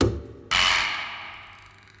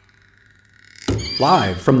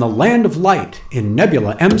Live from the Land of Light in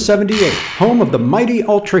Nebula M78, home of the mighty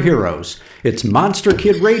Ultra Heroes, it's Monster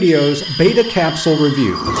Kid Radio's Beta Capsule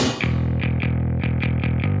Review.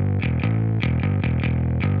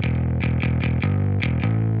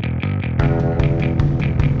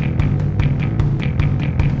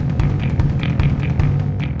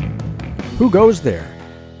 Who goes there?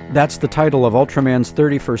 That's the title of Ultraman's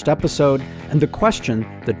 31st episode and the question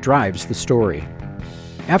that drives the story.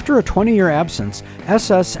 After a 20-year absence,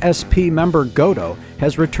 SSSP member Godo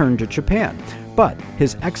has returned to Japan, but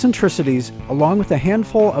his eccentricities, along with a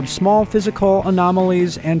handful of small physical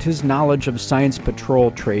anomalies and his knowledge of Science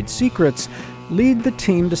Patrol trade secrets, lead the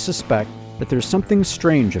team to suspect that there's something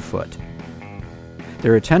strange afoot.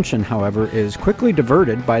 Their attention, however, is quickly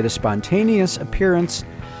diverted by the spontaneous appearance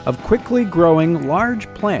of quickly growing large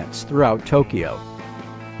plants throughout Tokyo.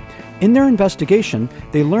 In their investigation,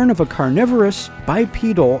 they learn of a carnivorous,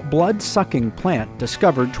 bipedal, blood-sucking plant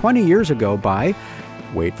discovered 20 years ago by,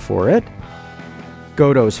 wait for it,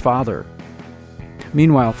 Godo's father.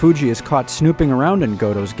 Meanwhile, Fuji is caught snooping around in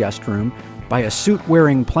Godo's guest room by a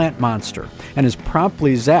suit-wearing plant monster and is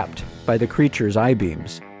promptly zapped by the creature's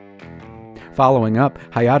eye-beams. Following up,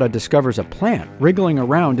 Hayata discovers a plant wriggling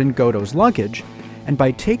around in Godo's luggage, and by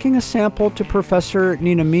taking a sample to Professor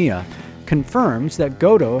Ninomiya, confirms that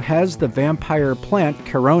Godo has the vampire plant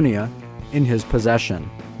Caronia in his possession.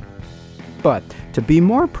 But, to be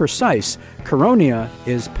more precise, Caronia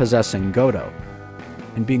is possessing Godo,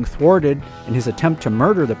 and being thwarted in his attempt to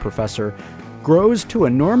murder the professor, grows to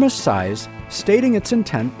enormous size, stating its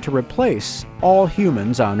intent to replace all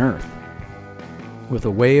humans on Earth. With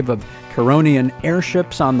a wave of Caronian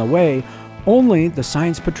airships on the way, only the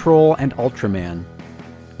Science Patrol and Ultraman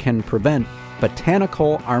can prevent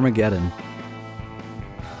Botanical Armageddon.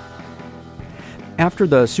 After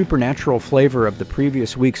the supernatural flavor of the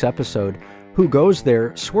previous week's episode, Who Goes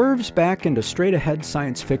There swerves back into straight-ahead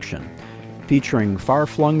science fiction, featuring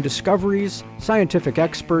far-flung discoveries, scientific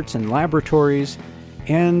experts in laboratories,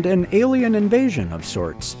 and an alien invasion of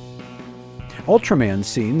sorts. Ultraman's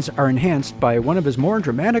scenes are enhanced by one of his more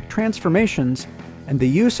dramatic transformations and the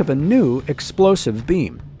use of a new explosive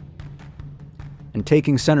beam. And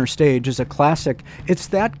taking center stage is a classic It's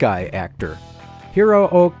That Guy actor,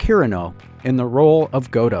 Hiroo Kirino, in the role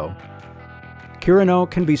of Godo. Kirino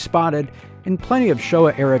can be spotted in plenty of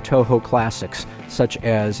Showa-era Toho classics, such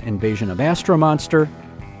as Invasion of Astro Monster,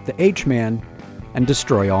 The H-Man, and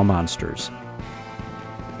Destroy All Monsters.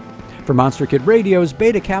 For Monster Kid Radio's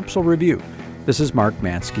Beta Capsule Review, this is Mark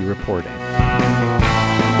Mansky reporting.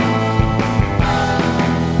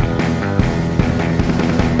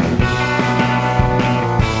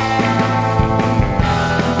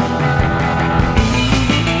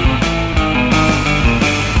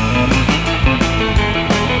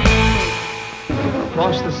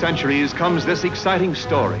 Across the centuries comes this exciting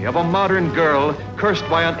story of a modern girl cursed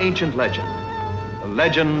by an ancient legend. The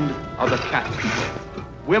legend of the cat people.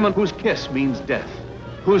 Women whose kiss means death,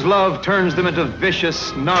 whose love turns them into vicious,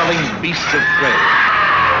 snarling beasts of prey.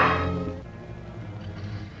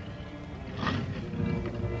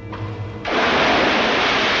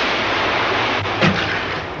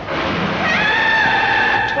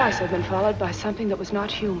 Twice I've been followed by something that was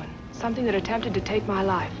not human, something that attempted to take my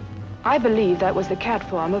life. I believe that was the cat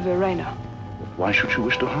form of Verena. Why should she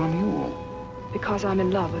wish to harm you? Because I'm in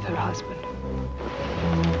love with her husband.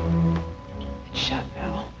 It's shut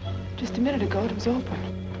now. Just a minute ago, it was open.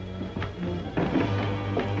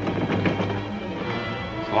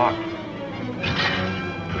 It's locked.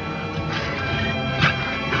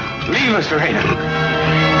 Leave us, Verena.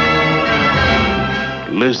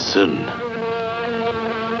 Listen.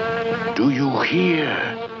 Do you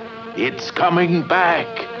hear? It's coming back.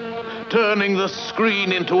 Turning the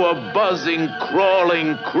screen into a buzzing,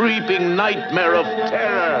 crawling, creeping nightmare of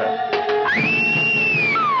terror.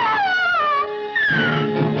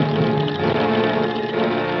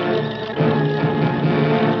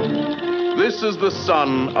 This is the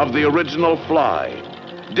son of the original Fly,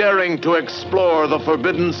 daring to explore the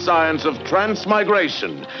forbidden science of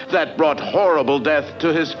transmigration that brought horrible death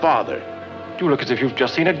to his father. You look as if you've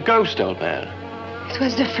just seen a ghost, old man. It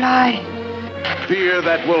was the Fly. Fear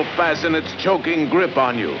that will fasten its choking grip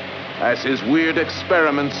on you, as his weird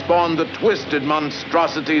experiments spawn the twisted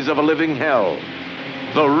monstrosities of a living hell.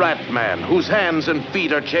 The Rat Man, whose hands and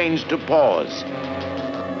feet are changed to paws.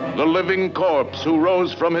 The living corpse who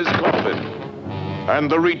rose from his coffin.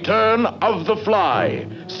 And the return of the Fly,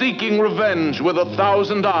 seeking revenge with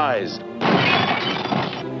 1,000 eyes.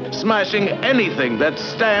 Smashing anything that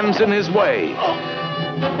stands in his way.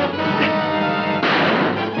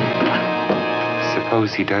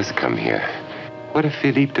 Suppose he does come here. What if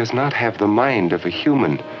Philippe does not have the mind of a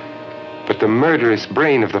human, but the murderous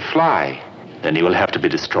brain of the fly? Then he will have to be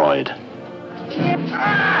destroyed.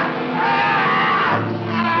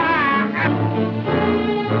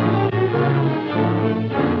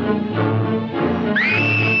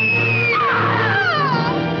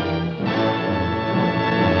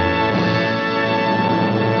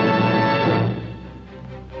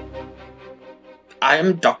 I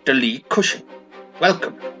am Dr. Lee Cushing.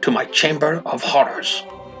 Welcome to my Chamber of Horrors.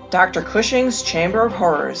 Dr. Cushing's Chamber of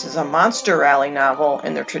Horrors is a monster rally novel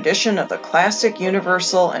in the tradition of the classic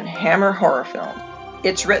Universal and Hammer horror film.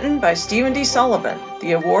 It's written by Stephen D. Sullivan,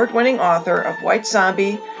 the award-winning author of White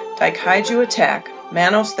Zombie, Daikaiju Attack,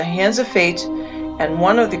 Manos: The Hands of Fate, and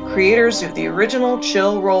one of the creators of the original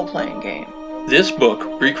Chill role-playing game. This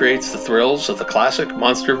book recreates the thrills of the classic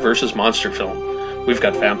monster vs. monster film. We've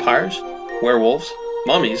got vampires, werewolves,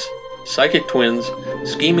 mummies, psychic twins,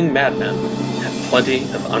 scheming madmen, and plenty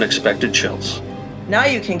of unexpected chills. Now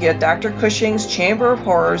you can get Dr. Cushing's Chamber of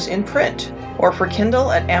Horrors in print, or for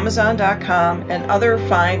Kindle at Amazon.com and other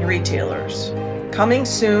fine retailers. Coming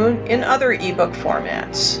soon in other ebook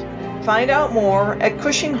formats. Find out more at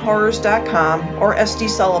CushingHorrors.com or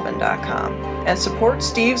SDSullivan.com, and support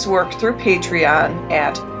Steve's work through Patreon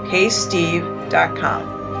at PaySteve.com.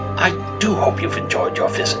 I do hope you've enjoyed your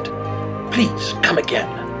visit. Please come again,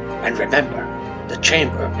 and remember, the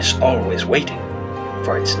chamber is always waiting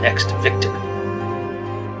for its next victim.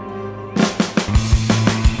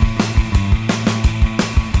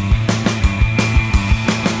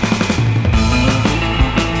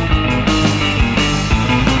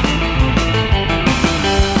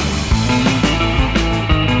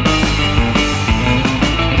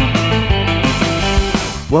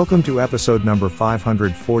 Welcome to episode number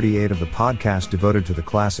 548 of the podcast devoted to the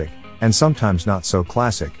classic, and sometimes not so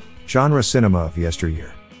classic, genre cinema of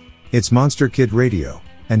yesteryear. It's Monster Kid Radio,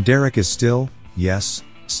 and Derek is still, yes,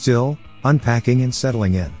 still, unpacking and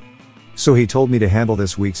settling in. So he told me to handle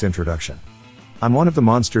this week's introduction. I'm one of the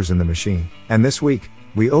monsters in the machine, and this week,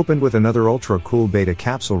 we opened with another ultra cool beta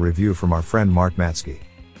capsule review from our friend Mark Matsky.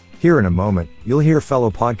 Here in a moment, you'll hear fellow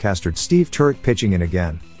podcaster Steve Turek pitching in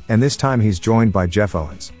again, and this time he's joined by Jeff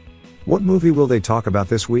Owens. What movie will they talk about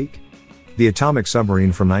this week? The Atomic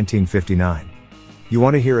Submarine from 1959. You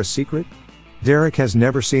want to hear a secret? Derek has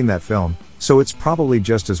never seen that film, so it's probably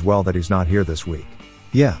just as well that he's not here this week.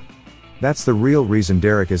 Yeah. That's the real reason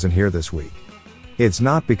Derek isn't here this week. It's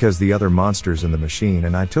not because the other monsters in the machine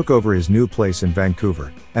and I took over his new place in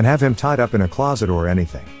Vancouver, and have him tied up in a closet or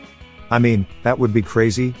anything. I mean, that would be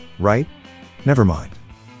crazy, right? Never mind.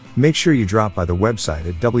 Make sure you drop by the website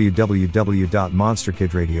at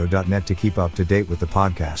www.monsterkidradio.net to keep up to date with the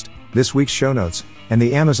podcast, this week's show notes, and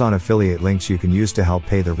the Amazon affiliate links you can use to help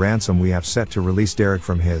pay the ransom we have set to release Derek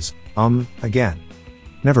from his, again.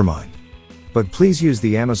 Never mind. But please use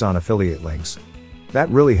the Amazon affiliate links. That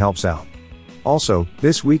really helps out. Also,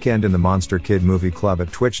 this weekend in the Monster Kid Movie Club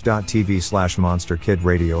at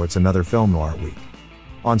twitch.tv/monsterkidradio it's another Film Noir week.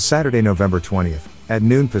 On Saturday, November 20th, at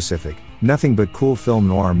noon Pacific, nothing but cool film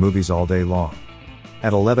noir movies all day long.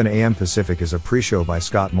 At 11 a.m. Pacific is a pre-show by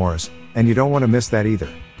Scott Morris, and you don't want to miss that either.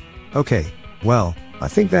 Okay, well, I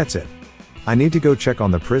think that's it. I need to go check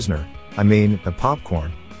on the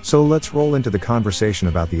popcorn, so let's roll into the conversation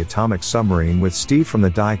about the Atomic Submarine with Steve from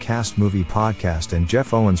the Die-Cast Movie Podcast and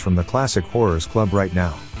Jeff Owens from the Classic Horrors Club right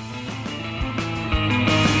now.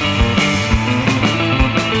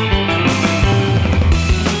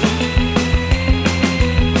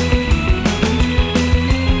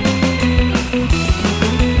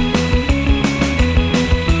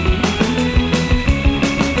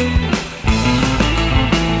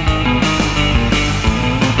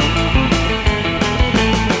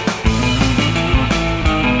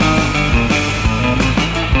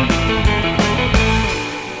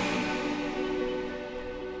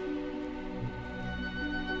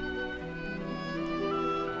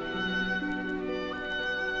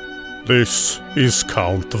 This is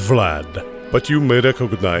Count Vlad, but you may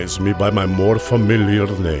recognize me by my more familiar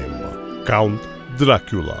name, Count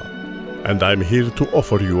Dracula, and I'm here to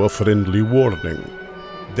offer you a friendly warning.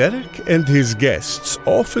 Derek and his guests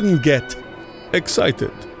often get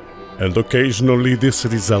excited, and occasionally this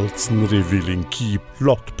results in revealing key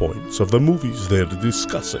plot points of the movies they're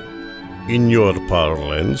discussing. In your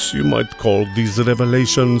parlance, you might call these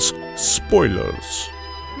revelations spoilers.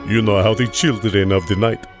 You know how the children of the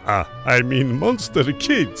night, monster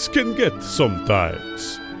kids can get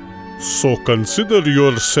sometimes. So consider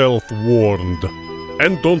yourself warned,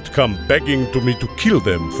 and don't come begging to me to kill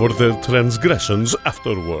them for their transgressions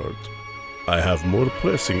afterward. I have more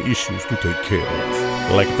pressing issues to take care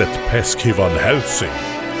of, like that pesky Van Helsing.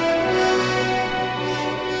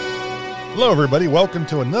 Hello, everybody. Welcome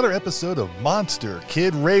to another episode of Monster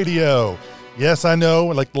Kid Radio. Yes, I know,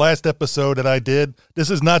 like the last episode that I did, this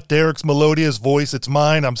is not Derek's melodious voice. It's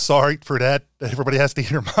mine. I'm sorry for that. Everybody has to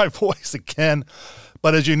hear my voice again.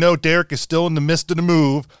 But as you know, Derek is still in the midst of the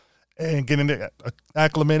move and getting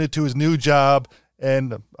acclimated to his new job.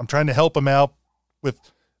 And I'm trying to help him out with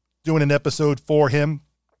doing an episode for him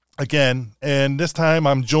again. And this time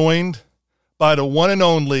I'm joined by the one and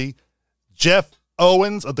only Jeff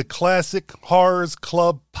Owens of the Classic Horrors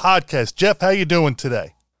Club podcast. Jeff, how you doing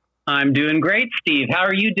today? I'm doing great, Steve. How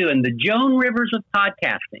are you doing? The Joan Rivers of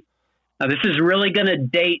podcasting. Now, this is really going to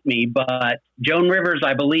date me, but Joan Rivers,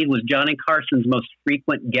 I believe, was Johnny Carson's most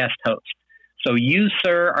frequent guest host. So you,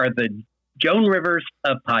 sir, are the Joan Rivers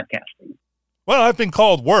of podcasting. Well, I've been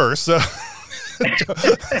called worse.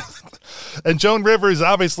 And Joan Rivers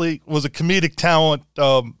obviously was a comedic talent,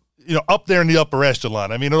 up there in the upper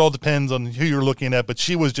echelon. I mean, it all depends on who you're looking at, but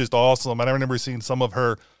she was just awesome. And I remember seeing some of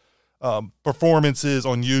her performances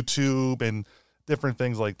on YouTube and different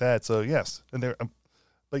things like that. So yes,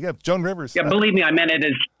 but yeah, Joan Rivers. Yeah, believe me, I meant it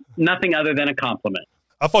as nothing other than a compliment.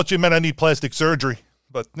 I thought you meant I need plastic surgery,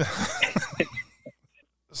 but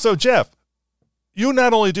so Jeff, you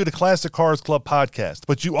not only do the Classic Horrors Club podcast,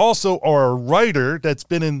 but you also are a writer that's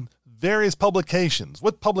been in various publications.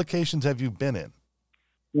 What publications have you been in?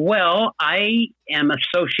 Well, I am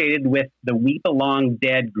associated with the We Belong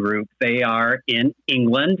Dead group. They are in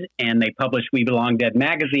England, and they publish We Belong Dead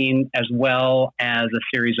magazine, as well as a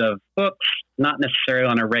series of books, not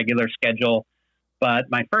necessarily on a regular schedule. But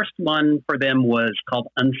my first one for them was called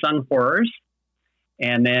Unsung Horrors.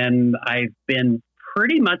 And then I've been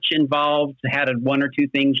pretty much involved, had one or two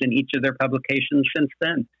things in each of their publications since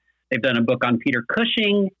then. They've done a book on Peter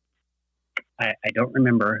Cushing. I don't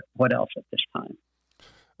remember what else at this time.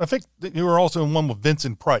 I think that you were also in one with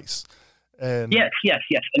Vincent Price. And Yes. I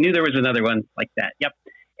knew there was another one like that. Yep.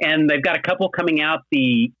 And they've got a couple coming out.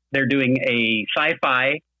 They're doing a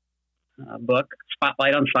sci-fi book,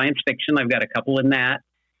 Spotlight on Science Fiction. I've got a couple in that.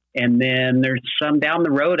 And then there's some down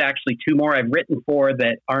the road, actually, two more I've written for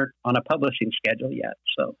that aren't on a publishing schedule yet.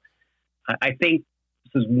 So I think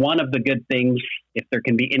this is one of the good things, if there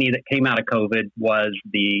can be any that came out of COVID, was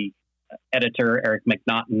the editor, Eric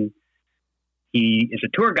McNaughton. He is a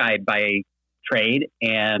tour guide by trade,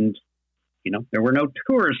 and, there were no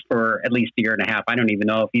tours for at least a year and a half. I don't even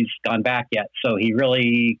know if he's gone back yet. So he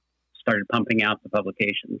really started pumping out the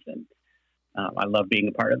publications, and I love being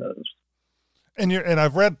a part of those. And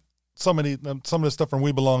I've read some of the stuff from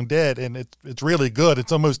We Belong Dead, and it's really good.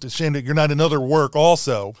 It's almost a shame that you're not in other work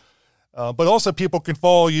also. But also people can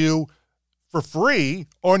follow you for free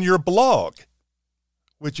on your blog,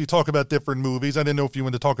 which you talk about different movies. I didn't know if you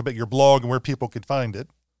wanted to talk about your blog and where people could find it.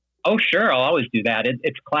 Oh, sure. I'll always do that.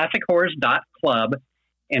 It's classichorrors.club,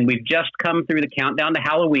 and we've just come through the countdown to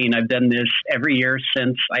Halloween. I've done this every year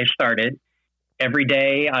since I started. Every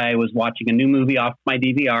day I was watching a new movie off my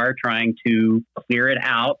DVR, trying to clear it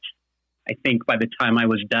out. I think by the time I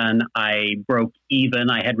was done, I broke even.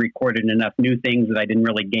 I had recorded enough new things that I didn't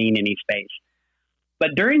really gain any space.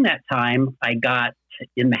 But during that time, I got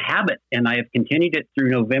in the habit, and I have continued it through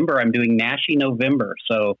November. I'm doing Naschy November.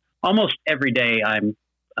 So almost every day I'm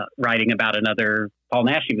writing about another Paul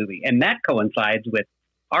Naschy movie. And that coincides with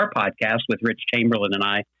our podcast with Rich Chamberlain and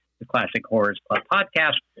I, the Classic Horrors Club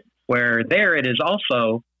podcast, where there it is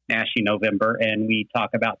also Naschy November, and we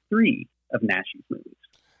talk about 3 of Naschy's movies.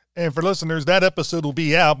 And for listeners, that episode will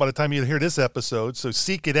be out by the time you hear this episode, so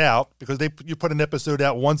seek it out, because you put an episode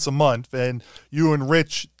out once a month, and you and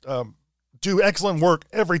Rich do excellent work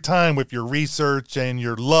every time with your research and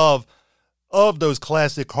your love of those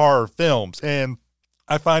classic horror films. And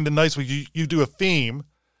I find it nice when you do a theme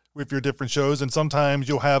with your different shows, and sometimes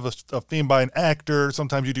you'll have a theme by an actor,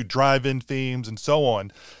 sometimes you do drive-in themes, and so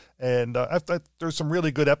on. And there's some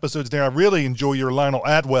really good episodes there. I really enjoy your Lionel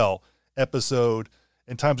Atwell episode,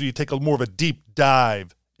 and times where you take more of a deep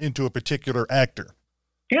dive into a particular actor.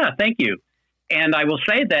 Yeah, thank you. And I will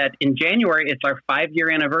say that in January, it's our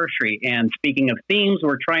 5-year anniversary. And speaking of themes,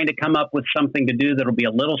 we're trying to come up with something to do that'll be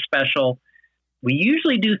a little special. We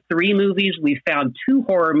usually do 3 movies. We found 2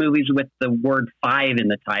 horror movies with the word 5 in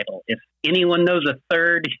the title. If anyone knows a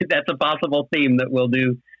third, that's a possible theme that we'll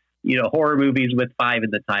do, horror movies with 5 in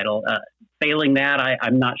the title. Failing that,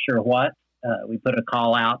 I'm not sure what. We put a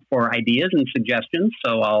call out for ideas and suggestions,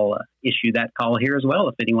 so I'll issue that call here as well.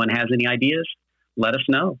 If anyone has any ideas, let us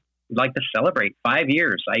know. We'd like to celebrate 5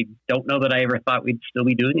 years. I don't know that I ever thought we'd still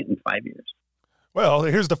be doing it in 5 years. Well,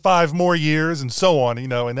 here's the 5 more years and so on,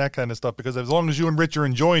 and that kind of stuff, because as long as you and Rich are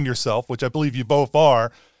enjoying yourself, which I believe you both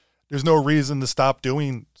are, there's no reason to stop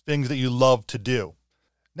doing things that you love to do.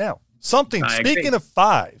 Now, speaking of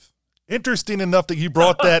 5, interesting enough that you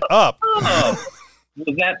brought that up. Oh,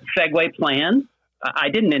 was that segue planned? I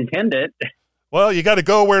didn't intend it. Well, you got to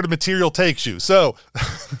go where the material takes you. So,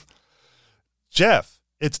 Jeff,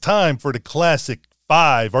 it's time for the classic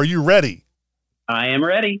 5. Are you ready? I am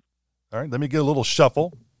ready. All right, let me get a little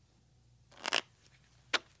shuffle.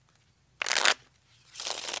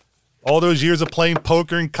 All those years of playing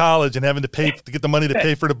poker in college and having to get the money to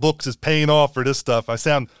pay for the books is paying off for this stuff.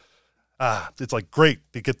 It's like great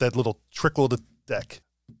to get that little trickle to deck.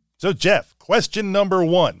 So, Jeff, question number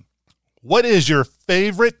 1. What is your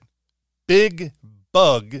favorite big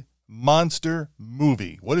bug monster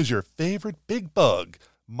movie? What is your favorite big bug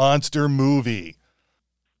monster movie?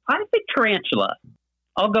 I think Tarantula.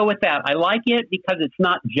 I'll go with that. I like it because it's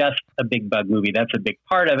not just a big bug movie. That's a big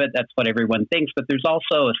part of it. That's what everyone thinks. But there's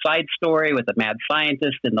also a side story with a mad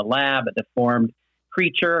scientist in the lab, a deformed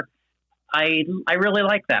creature. I really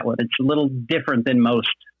like that one. It's a little different than most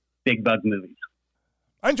big bug movies.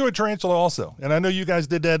 I enjoyed Tarantula also. And I know you guys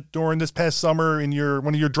did that during this past summer in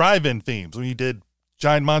one of your drive-in themes when you did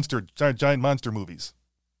giant monster movies.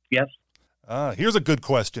 Yes. Here's a good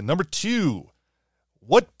question. Number 2,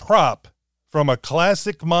 what prop from a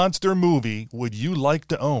classic monster movie would you like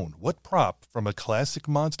to own? What prop from a classic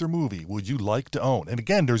monster movie would you like to own? And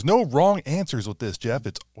again, there's no wrong answers with this, Jeff.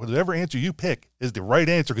 It's whatever answer you pick is the right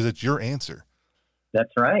answer because it's your answer.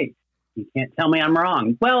 That's right. You can't tell me I'm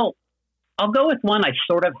wrong. Well, I'll go with one I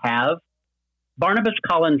sort of have. Barnabas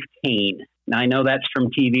Collins' Kane. Now, I know that's from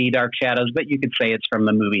TV, Dark Shadows, but you could say it's from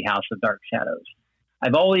the movie House of Dark Shadows.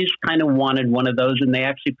 I've always kind of wanted one of those, and they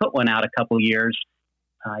actually put one out a couple years.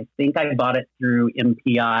 I think I bought it through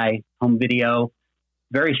MPI home video.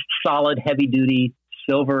 Very solid, heavy-duty,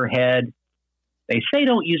 silver head. They say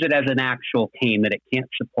don't use it as an actual cane, that it can't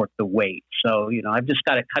support the weight. So, I've just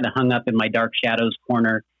got it kind of hung up in my Dark Shadows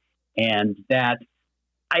corner. And that,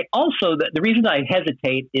 I also, the reason I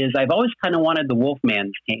hesitate is I've always kind of wanted the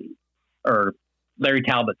Wolfman's cane, or Larry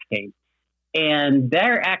Talbot's cane. And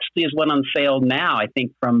there actually is one on sale now, I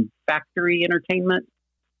think, from Factory Entertainment.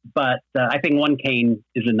 But I think one cane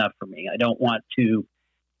is enough for me. I don't want to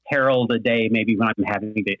herald a day maybe when I'm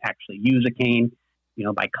having to actually use a cane,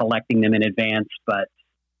 by collecting them in advance. But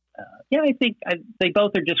I think they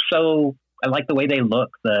both are just so, I like the way they look,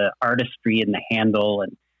 the artistry and the handle,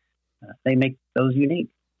 and they make those unique.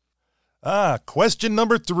 Question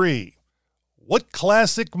number 3. What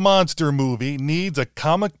classic monster movie needs a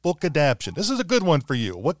comic book adaptation? This is a good one for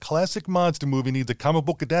you. What classic monster movie needs a comic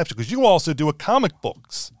book adaptation? Because you also do a comic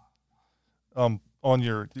books on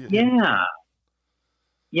your...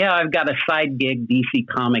 Yeah, I've got a side gig, DC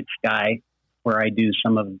Comics guy, where I do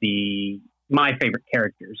some of my favorite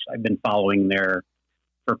characters. I've been following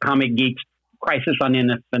for Comic Geeks, Crisis on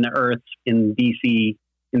Infinite Earths in the DC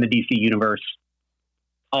universe,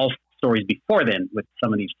 all stories before then with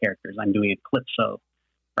some of these characters. I'm doing Eclipso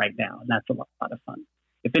right now, and that's a lot of fun.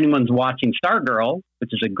 If anyone's watching Stargirl, which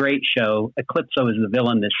is a great show, Eclipso is the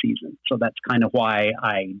villain this season. So that's kind of why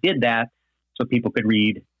I did that, so people could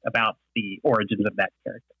read about the origins of that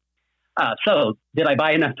character. So did I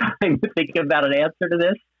buy enough time to think about an answer to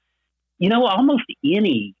this? Almost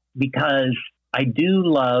any, because I do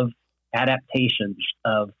love adaptations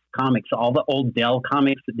of comics, all the old Dell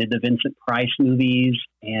comics that did the Vincent Price movies.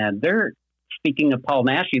 And speaking of Paul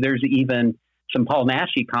Naschy, there's even some Paul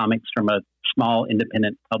Naschy comics from a small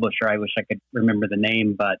independent publisher. I wish I could remember the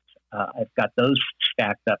name, but I've got those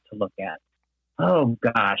stacked up to look at. Oh,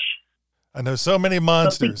 gosh. I know so many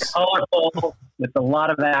monsters. Something colorful with a lot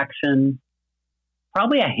of action.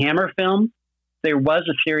 Probably a Hammer film. There was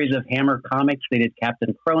a series of Hammer comics. They did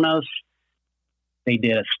Captain Kronos. They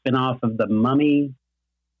did a spinoff of The Mummy.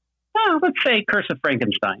 Let's say Curse of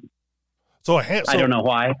Frankenstein. I don't know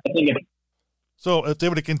why. So if they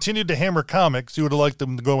would have continued to Hammer comics, you would have liked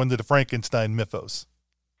them to go into the Frankenstein mythos.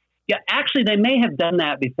 Yeah, actually, they may have done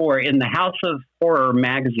that before in the House of Horror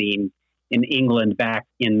magazine in England back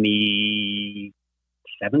in the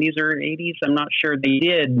 70s or 80s. I'm not sure. They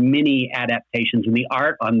did mini adaptations, and the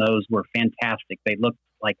art on those were fantastic. They looked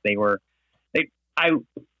like they were...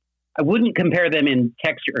 I wouldn't compare them in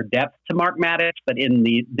texture or depth to Mark Maddox, but in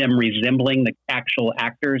them resembling the actual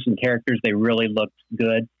actors and characters, they really looked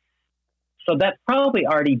good. So that's probably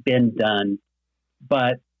already been done,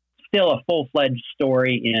 but still a full-fledged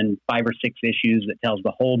story in 5 or 6 issues that tells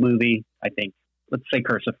the whole movie. I think, let's say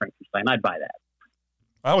Curse of Frankenstein. I'd buy that.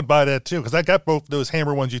 I would buy that too, because I got both those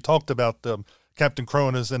Hammer ones you talked about, Captain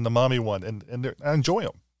Cronus and the mommy one, and I enjoy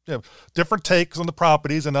them. Yeah, different takes on the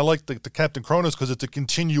properties, and I like the Captain Cronus because it's a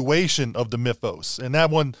continuation of the mythos, and that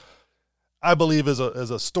one I believe is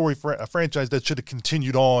a story for a franchise that should have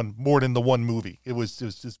continued on more than the one movie. It was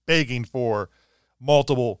just begging for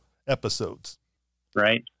multiple episodes.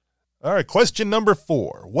 Right. All right, question number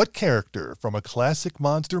 4. What character from a classic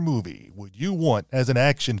monster movie would you want as an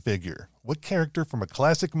action figure? What character from a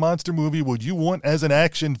classic monster movie would you want as an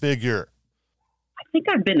action figure? I think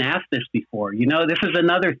I've been asked this before. You know, this is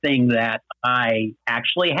another thing that I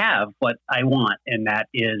actually have what I want, and that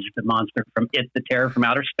is the monster from It, the Terror from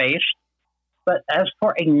Outer Space. But as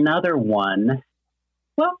for another one,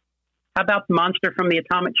 well, how about the monster from the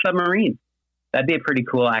Atomic Submarine? That'd be a pretty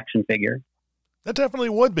cool action figure. That definitely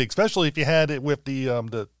would be, especially if you had it with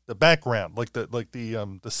the background, like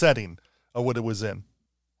the setting of what it was in.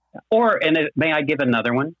 May I give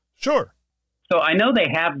another one? Sure. So I know they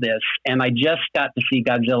have this, and I just got to see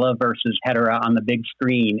Godzilla versus Hedorah on the big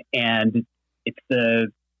screen, and it's the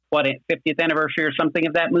 50th anniversary or something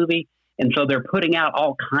of that movie, and so they're putting out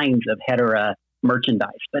all kinds of Hedorah merchandise,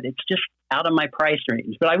 but it's just out of my price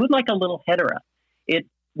range. But I would like a little Hedorah. It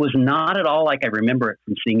was not at all like I remember it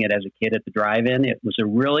from seeing it as a kid at the drive-in. It was a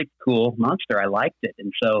really cool monster. I liked it,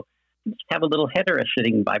 and so just have a little Hedorah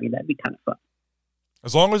sitting by me. That'd be kind of fun.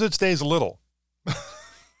 As long as it stays little.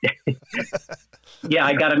 Yeah,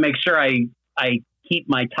 I got to make sure I keep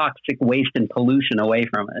my toxic waste and pollution away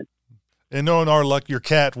from it. And knowing our luck, your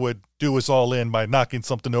cat would do us all in by knocking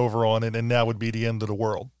something over on it, and that would be the end of the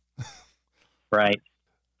world. Right.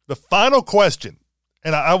 The final question,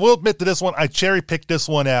 and I will admit to this one, I cherry-picked this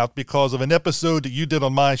one out because of an episode that you did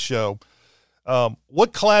on my show.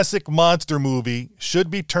 What classic monster movie should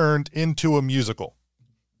be turned into a musical?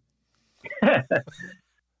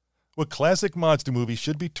 What classic monster movie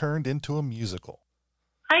should be turned into a musical?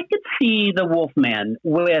 I could see The Wolfman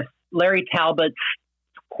with Larry Talbot's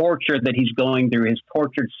torture that he's going through, his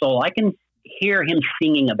tortured soul. I can hear him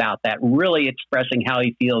singing about that, really expressing how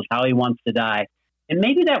he feels, how he wants to die. And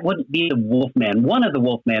maybe that wouldn't be The Wolfman, one of the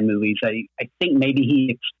Wolfman movies. I think maybe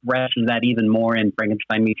he expresses that even more in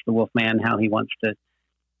Frankenstein Meets the Wolfman, how he wants to,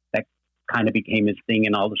 that kind of became his thing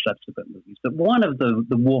in all the subsequent movies. But one of the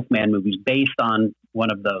Wolfman movies based on one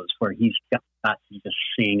of those where he's got to just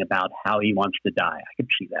sing about how he wants to die. I could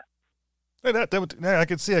see that. I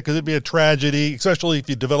could see it because it'd be a tragedy, especially if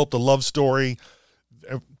you developed a love story,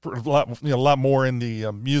 a lot more in the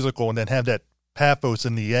musical, and then have that pathos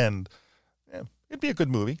in the end. Yeah, it'd be a good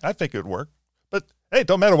movie. I think it would work. But hey, it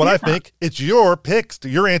don't matter what I think. It's your picks.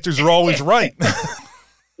 Your answers are always right.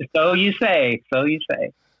 So you say.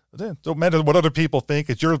 It don't matter what other people think.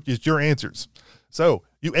 It's your answers. So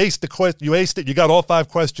you aced the question. You aced it. You got all 5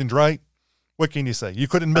 questions right. What can you say? You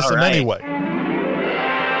couldn't miss them anyway.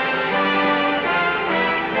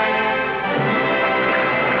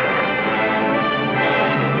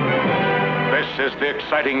 This is the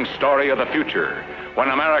exciting story of the future, when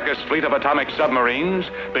America's fleet of atomic submarines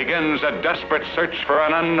begins a desperate search for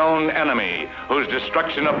an unknown enemy whose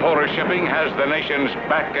destruction of polar shipping has the nation's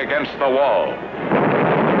back against the wall.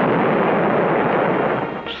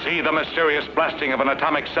 See the mysterious blasting of an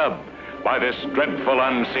atomic sub by this dreadful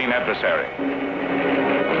unseen adversary.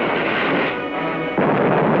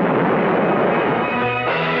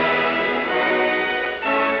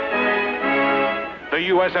 The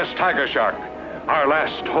USS Tiger Shark, our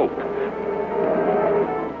last hope.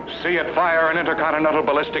 See it fire an intercontinental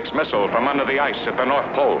ballistics missile from under the ice at the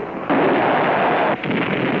North Pole.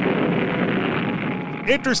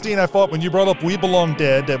 Interesting, I thought, when you brought up We Belong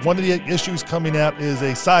Dead, that one of the issues coming out is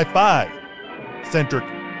a sci-fi centric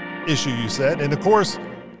issue, you said. And of course,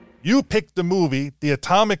 you picked the movie The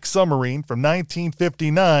Atomic Submarine from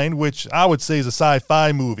 1959, which I would say is a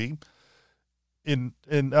sci-fi movie. And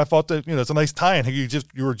I thought that, it's a nice tie-in.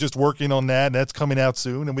 You were just working on that, and that's coming out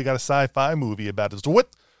soon, and we got a sci-fi movie about it. So what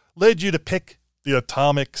led you to pick The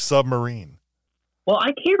Atomic Submarine? Well,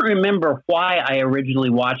 I can't remember why I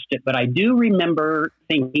originally watched it, but I do remember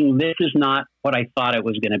thinking this is not what I thought it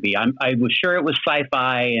was going to be. I was sure it was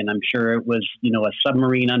sci-fi, and I'm sure it was, a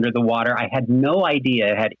submarine under the water. I had no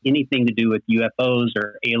idea it had anything to do with UFOs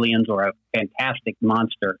or aliens or a fantastic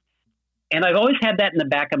monster. And I've always had that in the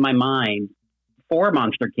back of my mind for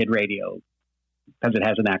Monster Kid Radio, because it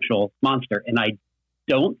has an actual monster. And I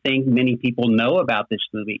don't think many people know about this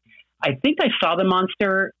movie. I think I saw the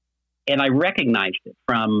monster and I recognized it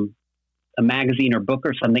from a magazine or book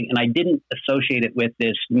or something, and I didn't associate it with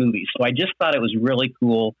this movie. So I just thought it was really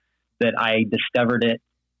cool that I discovered it.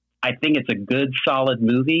 I think it's a good, solid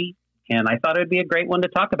movie, and I thought it would be a great one to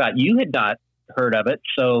talk about. You had not heard of it,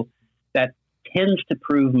 so that tends to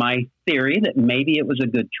prove my theory that maybe it was a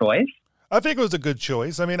good choice. I think it was a good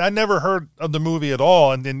choice. I mean, I never heard of the movie at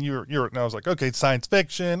all, and then and I was like, okay, it's science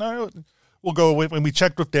fiction. All right, we'll go with. When we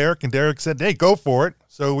checked with Derek, and Derek said, "Hey, go for it."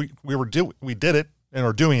 So we did it and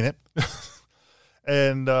are doing it,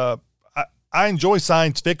 and I enjoy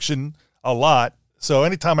science fiction a lot. So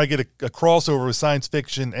anytime I get a crossover with science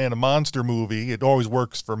fiction and a monster movie, it always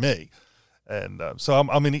works for me. And so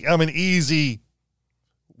I'm an easy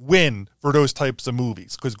win for those types of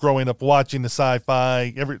movies, because growing up watching the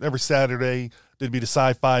sci-fi every Saturday, there'd be the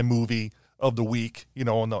sci-fi movie of the week, you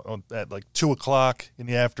know, at like 2:00 in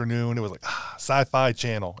the afternoon. It was like Sci-Fi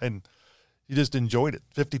Channel, and you just enjoyed it.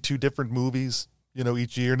 52 different movies, you know,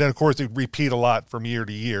 each year. And then of course it would repeat a lot from year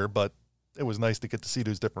to year, but it was nice to get to see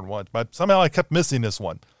those different ones. But somehow I kept missing this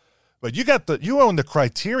one. But you own the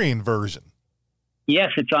Criterion version.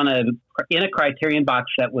 Yes, it's in a Criterion box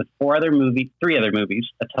set with three other movies,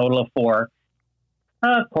 a total of 4.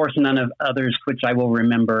 Of course, none of others which I will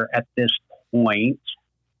remember at this point.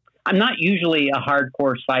 I'm not usually a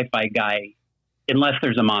hardcore sci-fi guy unless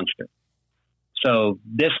there's a monster. So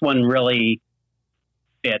this one really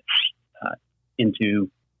fits into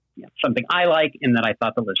something I like and that I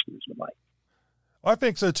thought the listeners would like. I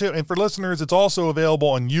think so too. And for listeners, it's also available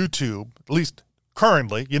on YouTube, at least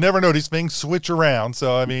currently. You never know, these things switch around.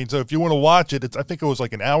 So, I mean, if you want to watch it, I think it was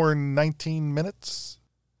like an hour and 19 minutes.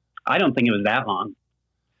 I don't think it was that long.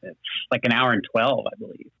 It's like an hour and 12, I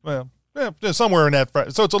believe. Well, yeah, somewhere in that.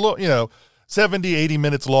 So it's a little, 70, 80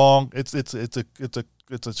 minutes long. It's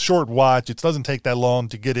a short watch. It doesn't take that long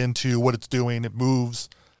to get into what it's doing. It moves.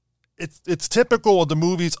 It's typical of the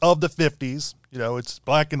movies of the 50s. You know, it's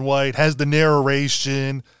black and white, has the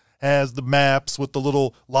narration, has the maps with the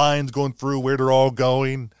little lines going through where they're all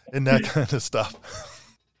going and that kind of stuff.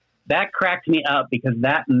 That cracked me up because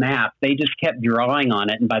that map, they just kept drawing on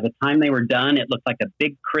it. And by the time they were done, it looked like a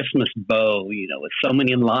big Christmas bow, with so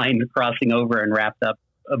many lines crossing over and wrapped up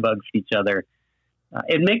amongst each other.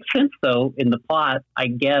 It makes sense, though, in the plot. I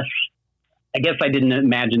guess I didn't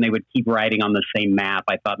imagine they would keep writing on the same map.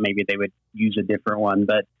 I thought maybe they would use a different one,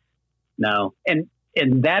 but no. And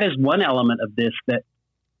that is one element of this that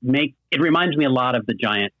it reminds me a lot of The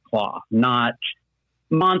Giant Claw, not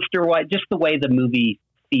monster-wise, just the way the movie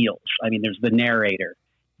feels. I mean, there's the narrator,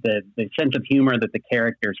 the sense of humor that the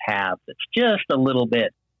characters have. It's just a little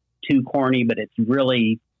bit too corny, but it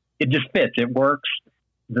just fits. It works.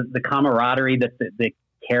 The camaraderie that the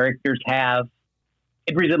characters have,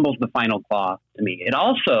 it resembles The Final Claw to me. It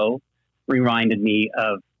also reminded me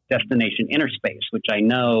of Destination Interspace, which I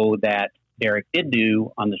know that Derek did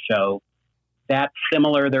do on the show. That's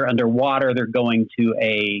similar. They're underwater. They're going to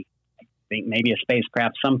I think maybe a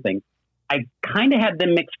spacecraft, something. I kind of had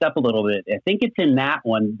them mixed up a little bit. I think it's in that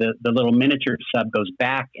one, the little miniature sub goes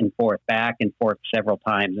back and forth several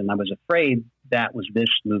times. And I was afraid that was this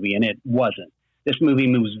movie, and it wasn't. This movie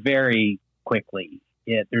moves very quickly.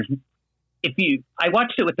 I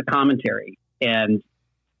watched it with the commentary, and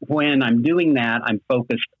when I'm doing that, I'm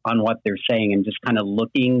focused on what they're saying and just kind of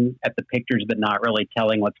looking at the pictures, but not really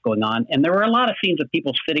telling what's going on. And there were a lot of scenes of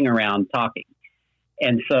people sitting around talking.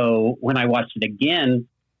 And so when I watched it again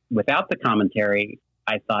without the commentary,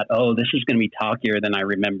 I thought, oh, this is going to be talkier than I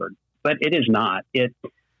remembered. But it is not.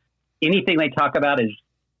 Anything they talk about is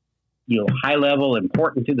high level,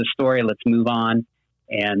 important to the story. Let's move on.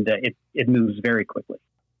 And it moves very quickly.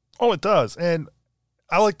 Oh, it does. And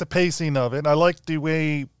I like the pacing of it. I like the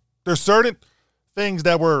way there's certain things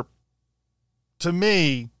that were, to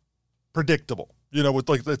me, predictable. With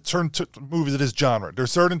like the certain movies of this genre.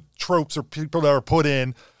 There's certain tropes or people that are put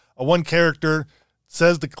in. One character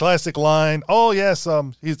says the classic line, "Oh yes,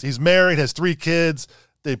 he's married, has 3 kids.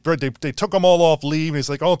 They took them all off leave." And he's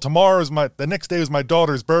like, "Oh, the next day was my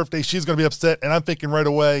daughter's birthday. She's going to be upset." And I'm thinking right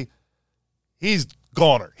away, he's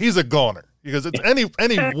goner. He's a goner. Because it's any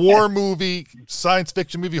war movie, science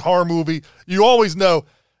fiction movie, horror movie, you always know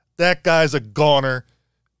that guy's a goner.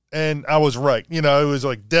 And I was right. It was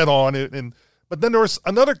like dead on it. But then there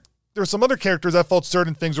were some other characters I felt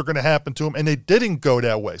certain things were going to happen to them, and they didn't go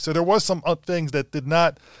that way. So there was some things that did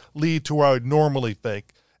not lead to where I would normally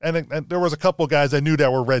think. And there was a couple of guys I knew that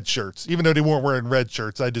were red shirts. Even though they weren't wearing red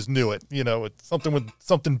shirts, I just knew it.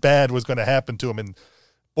 Something bad was going to happen to them. And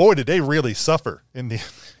boy, did they really suffer in the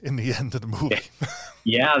end of the movie.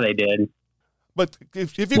 Yeah, they did. But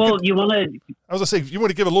if you want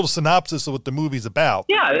to give a little synopsis of what the movie's about.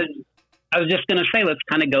 Yeah, I was just going to say, let's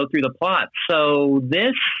kind of go through the plot. So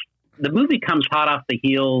the movie comes hot off the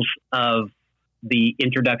heels of the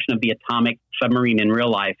introduction of the atomic submarine in real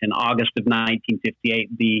life in August of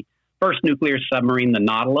 1958. The first nuclear submarine, the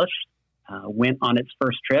Nautilus, went on its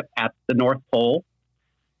first trip at the North Pole.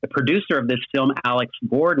 The producer of this film, Alex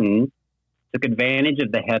Gordon, took advantage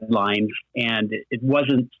of the headlines, and it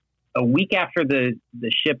wasn't a week after the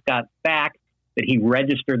ship got back that he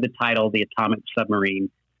registered the title, The Atomic Submarine,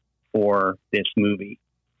 for this movie.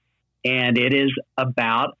 And it is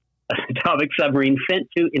about an atomic submarine sent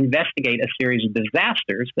to investigate a series of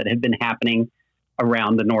disasters that have been happening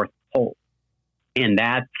around the North Pole. And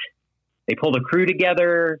that they pull the crew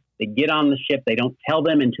together, they get on the ship, they don't tell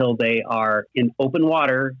them until they are in open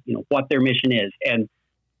water, what their mission is. And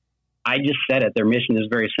I just said it, their mission is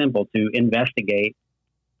very simple, to investigate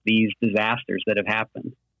these disasters that have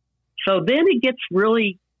happened. So then it gets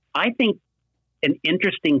really, I think, an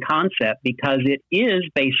interesting concept, because it is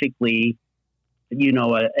basically,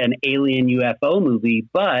 an alien UFO movie,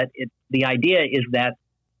 but the idea is that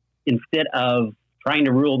instead of trying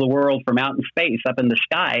to rule the world from out in space, up in the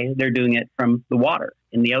sky, they're doing it from the water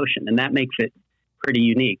in the ocean. And that makes it pretty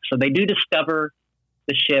unique. So they do discover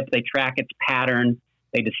the ship, they track its pattern,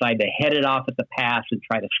 they decide to head it off at the pass and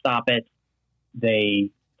try to stop it. They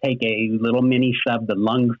take a little mini sub, the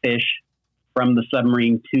Lungfish, from the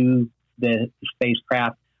submarine to the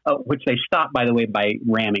spacecraft, which they stop, by the way, by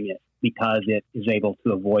ramming it, because it is able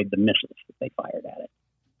to avoid the missiles that they fired at it.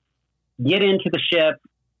 Get into the ship.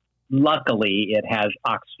 Luckily, it has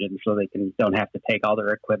oxygen, so they don't have to take all their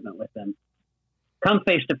equipment with them. Come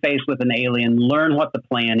face to face with an alien, learn what the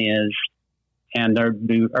plan is, and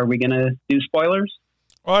are we going to do spoilers?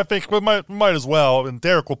 Well, I think we might as well, and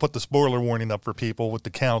Derek will put the spoiler warning up for people with the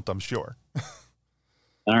count, I'm sure.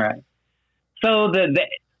 All right. So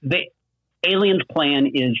the alien's plan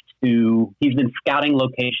is he's been scouting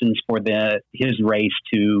locations for his race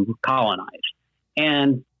to colonize.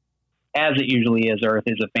 And as it usually is, Earth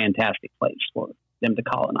is a fantastic place for them to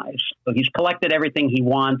colonize. So he's collected everything he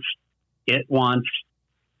wants, it's going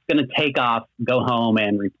to take off, go home,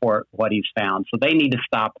 and report what he's found. So they need to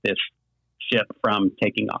stop this ship from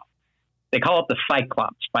taking off. They call it the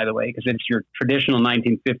Cyclops, by the way, because it's your traditional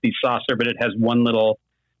 1950s saucer, but it has one little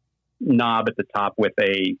knob at the top with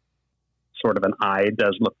a sort of an eye. It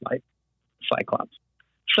does look like Cyclops.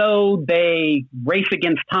 So they race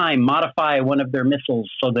against time, modify one of their missiles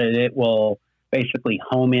so that it will basically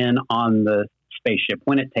home in on the spaceship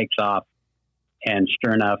when it takes off. And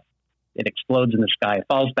sure enough, it explodes in the sky,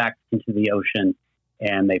 falls back into the ocean,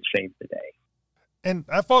 and they've saved the day. And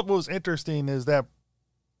I thought what was interesting is that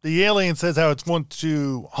the alien says how it's went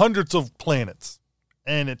to hundreds of planets,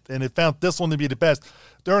 and it found this one to be the best.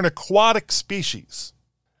 They're an aquatic species,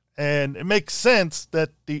 and it makes sense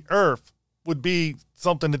that the Earth would be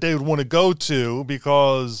something that they would want to go to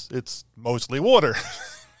because it's mostly water.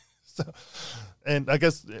 And I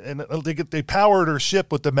guess they powered her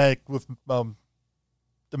ship with the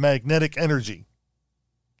magnetic energy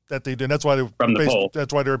that they do. And that's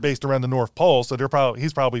why they're based around the North Pole. So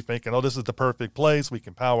he's probably thinking, oh, this is the perfect place. We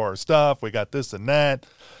can power our stuff. We got this and that.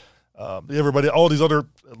 All these other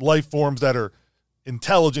life forms that are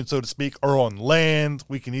intelligent, so to speak, are on land.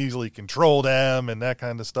 We can easily control them and that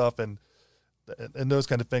kind of stuff and those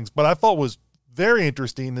kind of things. But I thought was very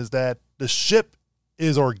interesting is that the ship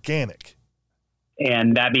is organic.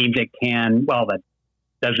 And that means it can, well, that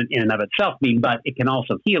doesn't in and of itself mean, but it can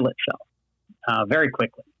also heal itself very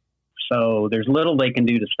quickly. So there's little they can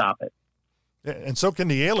do to stop it. Yeah, and so can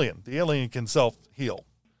the alien. The alien can self-heal.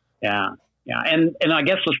 Yeah. And I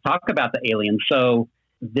guess let's talk about the alien. So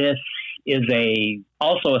this is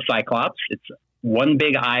also a Cyclops. It's one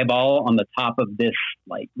big eyeball on the top of this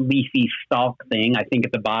like leafy stalk thing. I think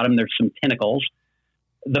at the bottom there's some tentacles.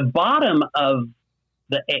 The bottom of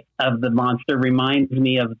the monster reminds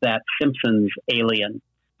me of that Simpsons alien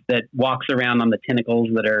that walks around on the tentacles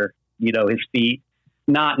that are, his feet.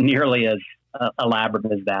 Not nearly as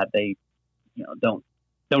elaborate as that. They, don't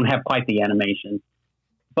have quite the animation.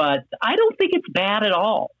 But I don't think it's bad at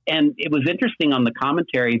all. And it was interesting on the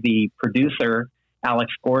commentary, the producer,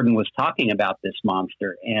 Alex Gordon, was talking about this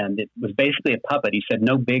monster, and it was basically a puppet. He said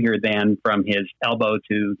no bigger than from his elbow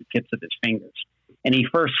to the tips of his fingers. And he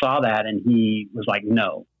first saw that, and he was like,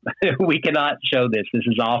 no, we cannot show this. This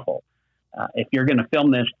is awful. If you're going to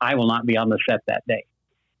film this, I will not be on the set that day.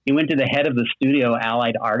 He went to the head of the studio,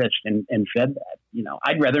 Allied Artists, and said that,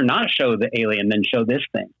 I'd rather not show the alien than show this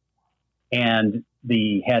thing. And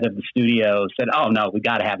the head of the studio said, oh, no, we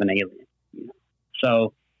got to have an alien.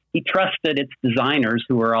 So he trusted its designers,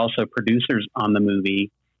 who were also producers on the movie,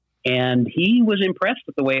 and he was impressed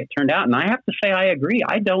with the way it turned out. And I have to say, I agree.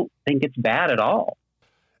 I don't think it's bad at all.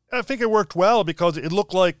 I think it worked well because it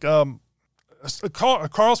looked like a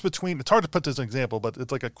cross between, it's hard to put this in an example, but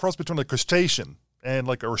it's like a cross between a crustacean and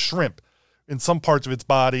like a shrimp, in some parts of its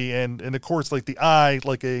body, and of course, like the eye,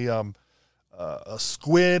 like a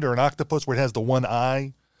squid or an octopus where it has the one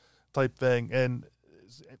eye type thing,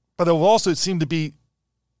 but it will also seem to be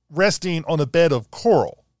resting on a bed of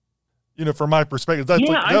coral. From my perspective, I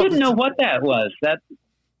didn't know what that was.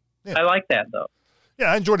 I like that though.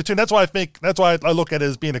 Yeah, I enjoyed it too. And that's why I look at it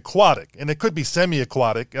as being aquatic, and it could be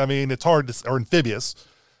semi-aquatic. I mean, it's hard to, or amphibious.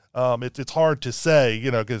 It's hard to say,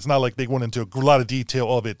 because it's not like they went into a lot of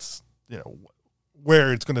detail of its,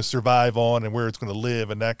 where it's going to survive on and where it's going to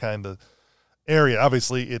live and that kind of area.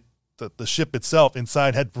 Obviously, the ship itself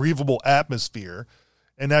inside had breathable atmosphere,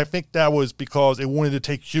 and I think that was because it wanted to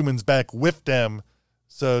take humans back with them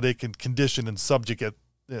so they can condition and subject it.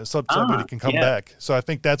 Somebody can come back. So I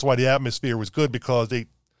think that's why the atmosphere was good, because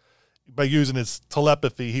by using his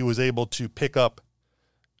telepathy, he was able to pick up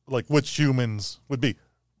like which humans would be.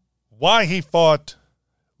 Why he fought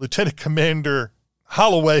Lieutenant Commander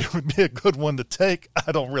Holloway would be a good one to take,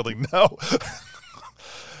 I don't really know.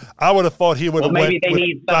 I would have thought he would have went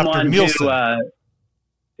with Dr. Nielsen.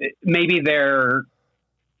 Maybe their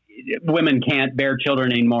women can't bear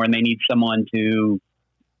children anymore, and they need someone to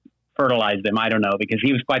fertilize them. I don't know, because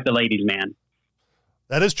he was quite the ladies' man.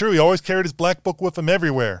 That is true. He always carried his black book with him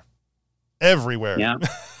everywhere. Yeah.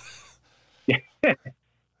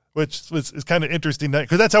 Which is kind of interesting,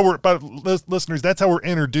 because that's how listeners, that's how we're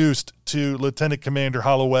introduced to Lieutenant Commander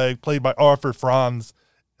Holloway, played by Arthur Franz,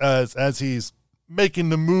 as he's making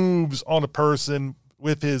the moves on a person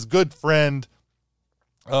with his good friend,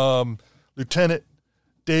 Lieutenant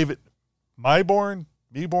David Meybourne,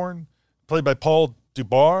 played by Paul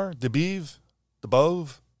Debove.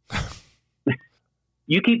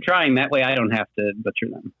 You keep trying, that way I don't have to butcher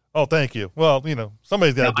them. Oh, thank you. Well,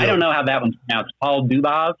 somebody's got to do it. I don't know how that one's pronounced. Paul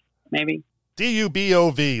Dubov, maybe?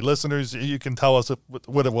 Dubov. Listeners, you can tell us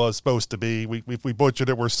what it was supposed to be. If we butchered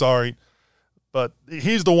it, we're sorry. But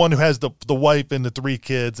he's the one who has the wife and the 3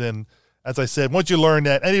 kids. And as I said, once you learn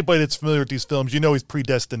that, anybody that's familiar with these films, he's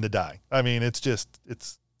predestined to die. I mean, it's just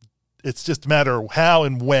a matter of how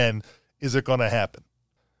and when is it going to happen.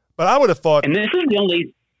 But I would have thought... And this is the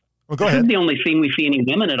only... Well, go ahead. This is the only scene we see any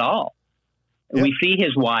women at all. Yep. We see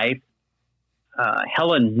his wife,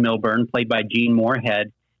 Helen Milburn, played by Jean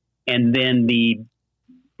Moorhead, and then the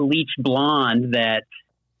bleached blonde that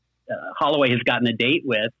Holloway has gotten a date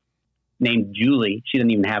with, named Julie. She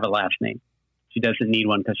doesn't even have a last name. She doesn't need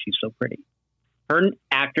one because she's so pretty. Her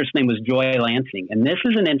actress name was Joy Lansing, and this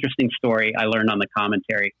is an interesting story I learned on the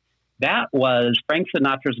commentary. That was Frank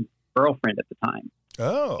Sinatra's girlfriend at the time.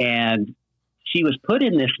 Oh. And she was put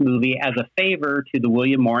in this movie as a favor to the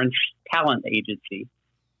William Morris Talent Agency.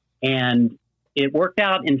 And it worked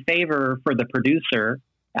out in favor for the producer,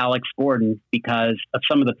 Alex Gordon, because of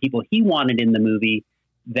some of the people he wanted in the movie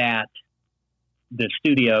that the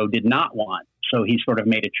studio did not want. So he sort of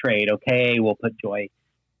made a trade. Okay, we'll put Joy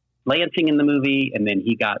Lansing in the movie, and then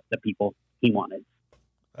he got the people he wanted.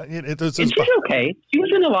 And she's okay. She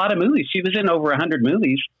was in a lot of movies. She was in over 100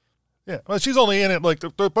 movies. Yeah, well, she's only in it, like,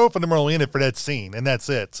 both of them are only in it for that scene, and that's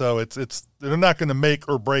it. So they're not going to make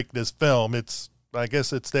or break this film. I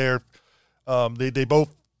guess it's there. They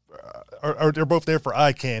both they're both there for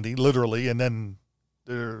eye candy, literally, and then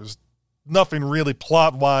there's nothing really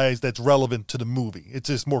plot-wise that's relevant to the movie. It's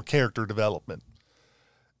just more character development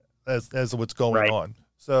as what's going on.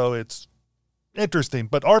 So it's interesting.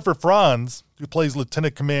 But Arthur Franz, who plays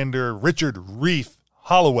Lieutenant Commander Richard Reef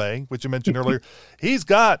Holloway, which you mentioned earlier, he's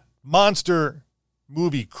got monster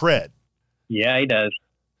movie cred. Yeah, he does.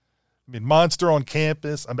 I mean, Monster on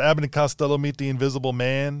Campus, Abbott and Costello Meet the Invisible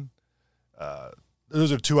Man.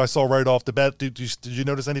 Those are 2 I saw right off the bat. Did you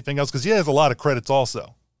notice anything else? Because he has a lot of credits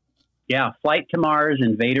also. Yeah, Flight to Mars,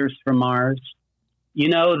 Invaders from Mars.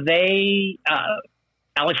 Alex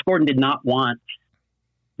Gordon did not want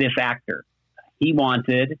this actor. He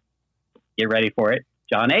wanted, get ready for it,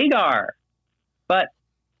 John Agar. But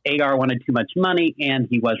Agar wanted too much money, and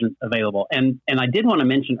he wasn't available. And I did want to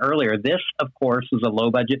mention earlier, this, of course, was a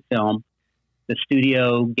low-budget film. The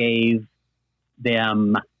studio gave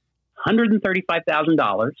them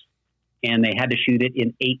 $135,000, and they had to shoot it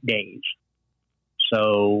in 8 days.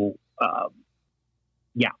 So,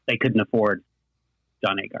 they couldn't afford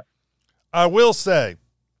John Agar. I will say,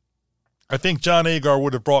 I think John Agar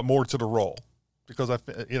would have brought more to the role, because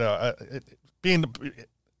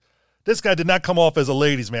this guy did not come off as a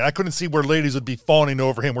ladies' man. I couldn't see where ladies would be fawning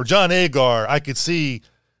over him. Where John Agar, I could see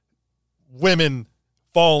women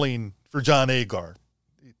falling for John Agar.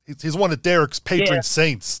 He's one of Derek's patron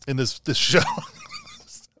saints in this show.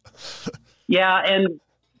 Yeah, and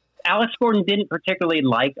Alex Gordon didn't particularly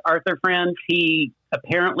like Arthur Franz. He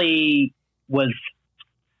apparently was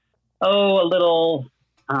a little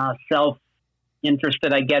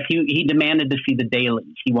self-interested, I guess. He demanded to see the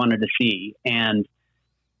dailies he wanted to see, and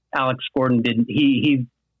Alex Gordon didn't. He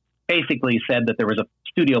basically said that there was a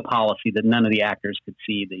studio policy that none of the actors could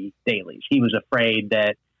see the dailies. He was afraid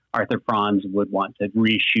that Arthur Franz would want to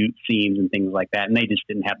reshoot scenes and things like that, and they just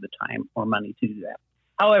didn't have the time or money to do that.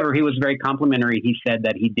 However, he was very complimentary. He said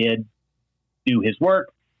that he did do his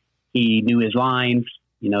work. He knew his lines,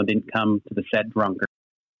 didn't come to the set drunk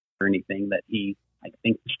or anything, that he, I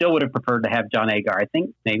think, still would have preferred to have John Agar. I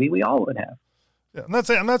think maybe we all would have. Yeah,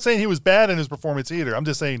 I'm not saying he was bad in his performance either. I'm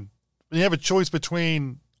just saying when you have a choice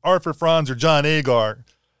between Arthur Franz or John Agar,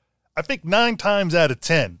 I think 9 times out of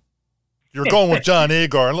 10, you're going with John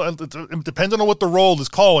Agar. Depending on what the role is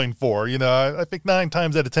calling for, I think 9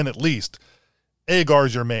 times out of 10 at least,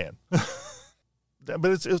 Agar's your man.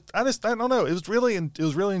 But I don't know. It was really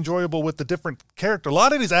enjoyable with the different character. A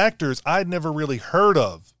lot of these actors I'd never really heard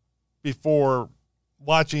of before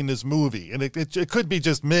watching this movie, and it could be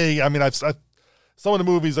just me. I mean, I've some of the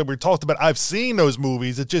movies that we talked about, I've seen those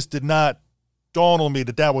movies. It just did not dawn on me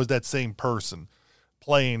that was that same person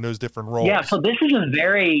playing those different roles. Yeah, so this is a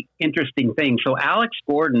very interesting thing. So Alex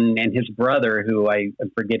Gordon and his brother, who I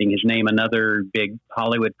am forgetting his name, another big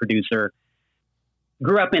Hollywood producer,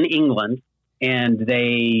 grew up in England, and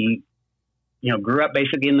they, grew up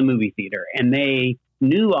basically in the movie theater, and they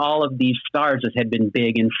knew all of these stars that had been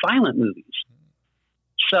big in silent movies.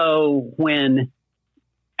 So when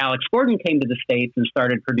Alex Gordon came to the States and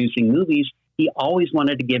started producing movies, he always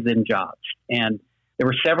wanted to give them jobs. And there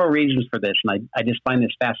were several reasons for this, and I just find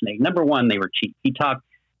this fascinating. Number one, they were cheap.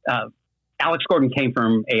 Alex Gordon came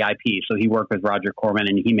from AIP, so he worked with Roger Corman,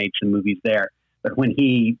 and he made some movies there. But when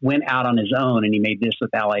he went out on his own and he made this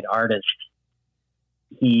with Allied Artists,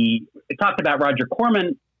 he talked about Roger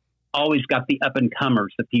Corman always got the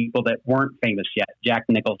up-and-comers, the people that weren't famous yet, Jack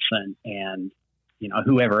Nicholson and,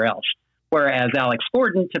 whoever else. Whereas Alex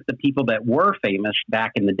Gordon took the people that were famous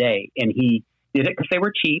back in the day, and he did it because they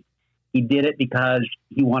were cheap. He did it because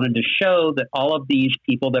he wanted to show that all of these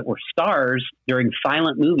people that were stars during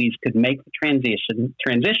silent movies could make the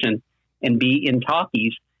transition and be in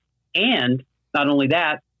talkies. And not only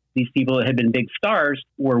that, these people that had been big stars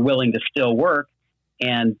were willing to still work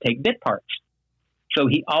and take bit parts. So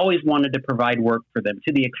he always wanted to provide work for them,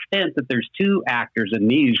 to the extent that there's 2 actors, and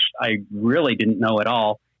these I really didn't know at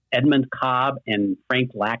all, Edmund Cobb and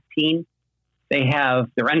Frank Lactine. They're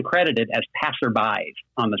uncredited as passerbys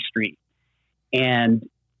on the street. And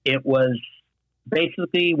it was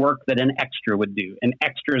basically work that an extra would do. And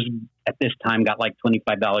extras at this time got like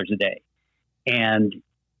 $25 a day. And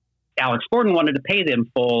Alex Gordon wanted to pay them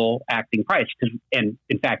full acting price, and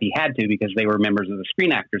in fact he had to, because they were members of the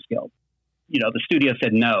Screen Actors Guild. The studio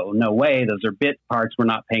said, no way, those are bit parts, we're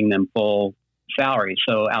not paying them full salary.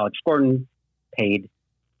 So Alex Gordon paid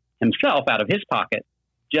himself out of his pocket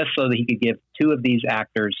just so that he could give 2 of these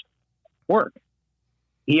actors work.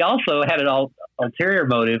 He also had an ulterior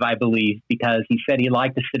motive, I believe, because he said he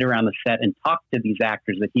liked to sit around the set and talk to these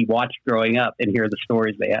actors that he watched growing up and hear the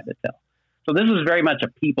stories they had to tell. So this was very much a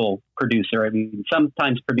people producer. I mean,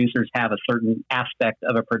 sometimes producers have a certain aspect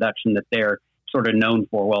of a production that they're sort of known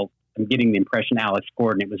for. Well, I'm getting the impression Alex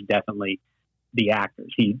Gordon, it was definitely the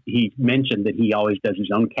actors. He mentioned that he always does his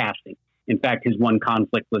own casting. In fact, his one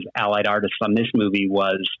conflict with Allied Artists on this movie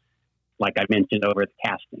was, like I mentioned, over the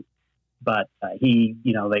casting. But he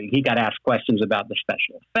got asked questions about the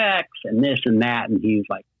special effects and this and that, and he's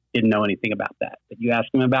like, didn't know anything about that. But you ask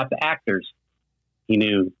him about the actors, he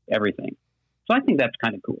knew everything. So I think that's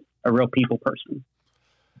kind of cool, a real people person.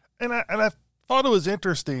 And I thought it was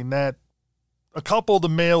interesting that a couple of the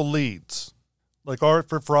male leads, like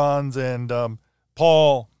Arthur Franz and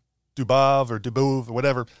Paul Dubov or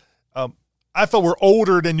whatever, I felt were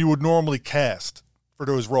older than you would normally cast for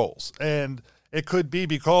those roles. And it could be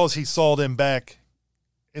because he saw them back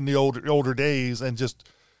in the older days and just,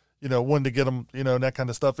 wanted to get them, and that kind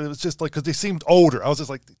of stuff. It was just like, because they seemed older. I was just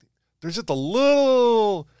like, there's just a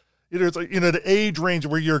little, it's like, the age range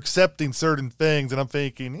where you're accepting certain things. And I'm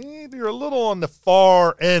thinking, you're a little on the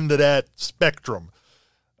far end of that spectrum.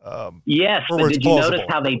 Yes, but did you notice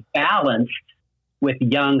how they balanced with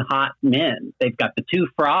young, hot men? They've got the 2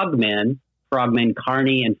 frogmen, Frogman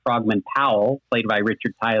Carney and Frogman Powell, played by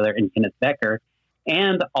Richard Tyler and Kenneth Becker,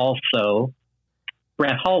 and also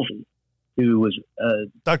Brett Halsey, who was a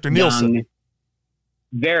Dr. Nielsen,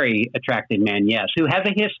 very attractive man, yes, who has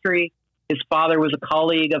a history. His father was a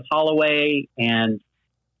colleague of Holloway, and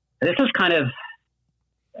this is kind of,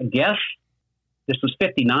 I guess, this was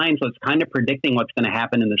 59, so it's kind of predicting what's going to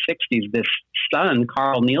happen in the 60s. This son,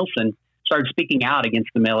 Carl Nielsen, started speaking out against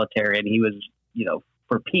the military, and he was,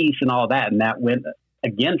 for peace and all that. And that went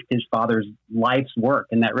against his father's life's work.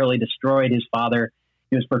 And that really destroyed his father.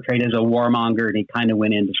 He was portrayed as a warmonger, and he kind of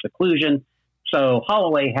went into seclusion. So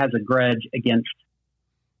Holloway has a grudge against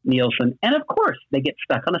Nielsen. And of course, they get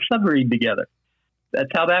stuck on a submarine together. That's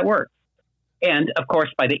how that works. And of course,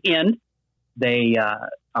 by the end, they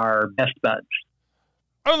are best buds.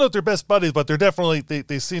 I don't know if they're best buddies, but they're definitely,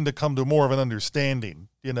 they seem to come to more of an understanding.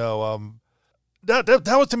 You know, that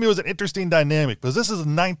was, to me, was an interesting dynamic, because this is a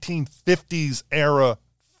 1950s era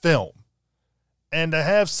film. And to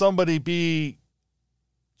have somebody be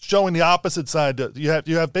showing the opposite side, you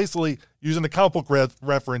have basically, using the comic book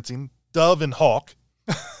referencing, Dove and Hawk,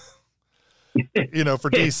 you know,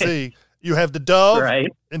 for DC. You have the Dove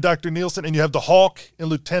and Dr. Nielsen, and you have the Hawk and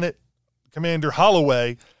Lieutenant Commander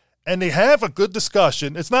Holloway. And they have a good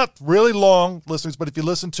discussion. It's not really long, listeners, but if you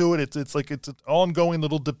listen to it, it's like it's an ongoing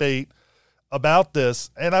little debate about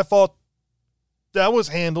this. And I thought that was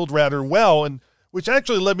handled rather well, and which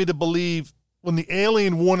actually led me to believe when the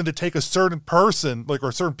alien wanted to take a certain person, like,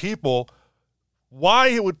 or certain people, why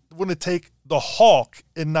it wouldn't take the Hawk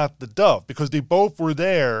and not the Dove, because they both were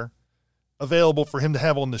there available for him to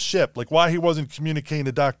have on the ship. Like, why he wasn't communicating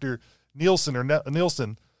to Dr. Nielsen or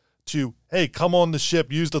Nielsen to, hey, come on the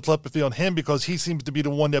ship, use the telepathy on him, because he seems to be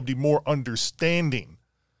the one that would be more understanding.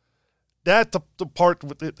 That's the part,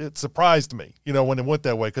 it surprised me, you know, when it went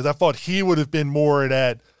that way, because I thought he would have been more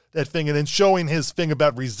that thing, and then showing his thing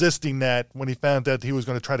about resisting that when he found that he was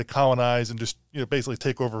going to try to colonize and just, you know, basically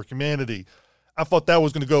take over humanity. I thought that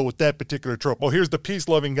was going to go with that particular trope. Oh, here's the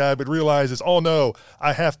peace-loving guy, but realizes, oh no,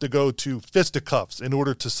 I have to go to fisticuffs in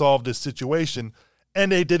order to solve this situation,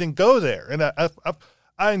 and they didn't go there. And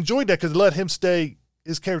I enjoyed that, because it let him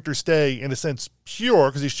his character stay, in a sense, pure,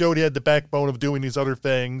 because he showed he had the backbone of doing these other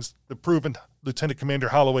things, the proven Lieutenant Commander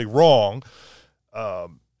Holloway wrong.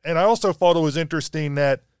 And I also thought it was interesting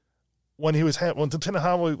that when Lieutenant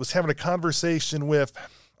Holloway was having a conversation with,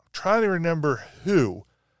 I'm trying to remember who,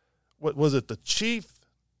 what was it, the chief,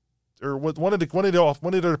 or one of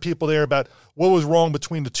the other people there, about what was wrong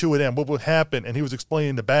between the two of them, what would happen, and he was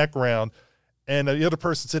explaining the background, and the other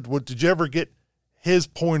person said, well, did you ever get his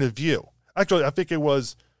point of view? Actually, I think it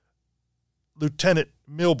was Lieutenant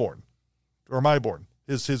Milborn, or Myborn,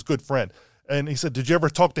 his good friend. And he said, did you ever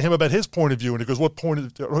talk to him about his point of view? And he goes, what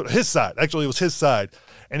point of his side? Actually, it was his side.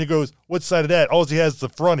 And he goes, what side of that? All he has is the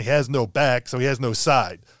front. He has no back, so he has no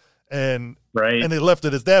side. And they left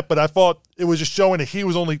it as that. But I thought it was just showing that he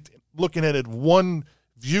was only looking at it one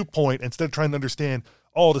viewpoint instead of trying to understand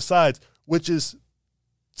all the sides, which is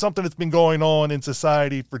something that's been going on in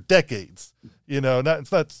society for decades. You know,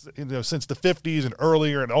 it's not since the 50s and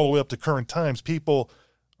earlier and all the way up to current times. People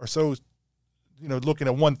are so, looking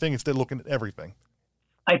at one thing instead of looking at everything.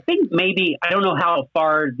 I think maybe, I don't know how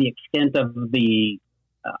far the extent of the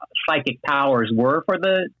psychic powers were for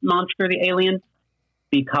the monster, the alien,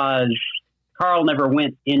 because Carl never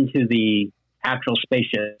went into the actual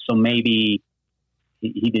spaceship, so maybe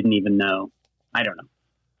he didn't even know. I don't know.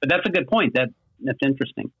 But that's a good point. That's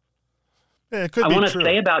interesting. Yeah, it could I be want to true.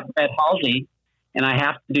 say about Brett Halsey, and I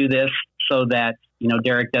have to do this so that,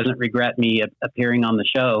 Derek doesn't regret me appearing on the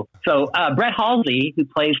show. So Brett Halsey, who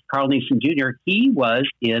plays Carl Nielsen Jr., he was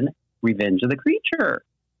in Revenge of the Creature,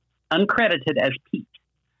 uncredited as Pete.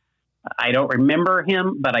 I don't remember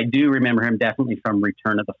him, but I do remember him definitely from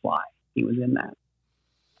Return of the Fly. He was in that.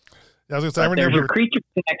 Yeah, I was going to say, I remember there's your creature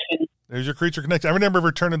connection. There's your creature connection. I remember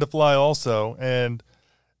Return of the Fly also, and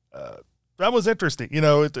that was interesting.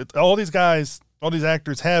 All these guys, all these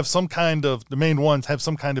actors have some kind of, the main ones have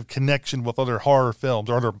some kind of connection with other horror films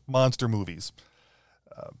or other monster movies.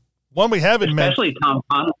 One we haven't mentioned.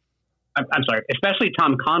 Especially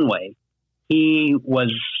Tom Conway. He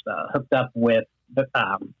was hooked up with,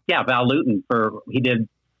 Val Lewton he did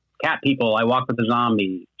Cat People, I Walk with the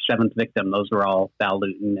Zombie, Seventh Victim. Those were all Val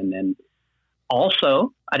Lewton. And then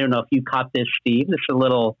also, I don't know if you caught this, Steve, this is a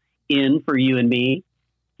little in for you and me.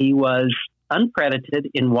 He was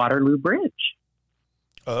uncredited in Waterloo Bridge.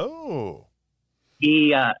 Oh.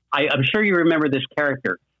 I'm sure you remember this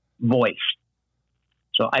character, Voice.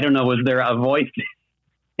 So I don't know, was there a voice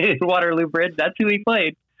in Waterloo Bridge? That's who he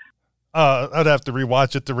played. I'd have to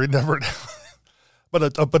rewatch it to remember it.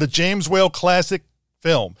 But a James Whale classic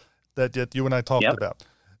film that you and I talked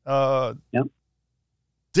about.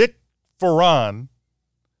 Dick Foran,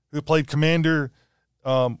 who played Commander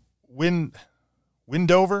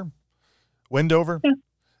Wendover.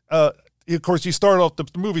 Of course, the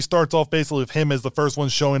movie starts off basically with him as the first one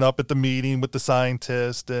showing up at the meeting with the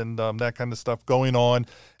scientist and that kind of stuff going on.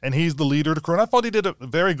 And he's the leader of the crew. And I thought he did a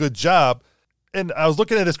very good job. And I was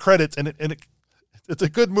looking at his credits, and it It's a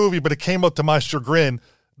good movie, but it came up to my chagrin.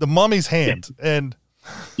 The Mummy's Hand. And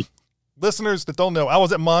listeners that don't know, I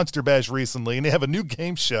was at Monster Bash recently, and they have a new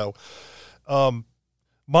game show.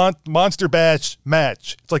 Monster Bash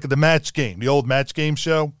Match. It's like the match game, the old match game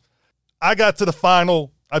show. I got to the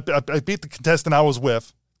final. I beat the contestant I was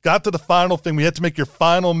with. Got to the final thing. We had to make your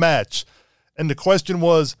final match. And the question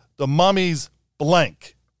was, the Mummy's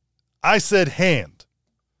blank. I said hand.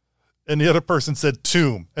 And the other person said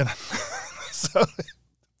tomb. And so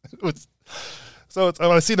when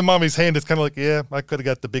I see the Mummy's Hand, it's kind of like, yeah, I could have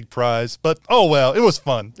got the big prize. But, oh, well, it was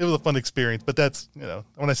fun. It was a fun experience. But that's,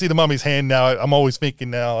 when I see the Mummy's Hand now, I'm always thinking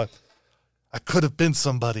now, I could have been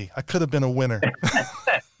somebody. I could have been a winner.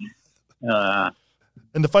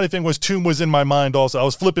 And the funny thing was, Tomb was in my mind also. I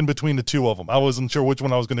was flipping between the two of them. I wasn't sure which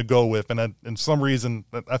one I was going to go with. And for some reason,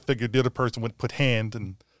 I figured the other person would put hand,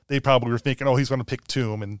 and they probably were thinking, oh, he's going to pick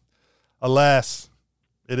Tomb. And alas,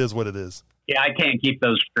 it is what it is. Yeah, I can't keep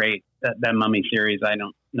those straight, that Mummy series. I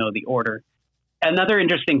don't know the order. Another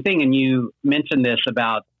interesting thing, and you mentioned this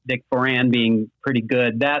about Dick Foran being pretty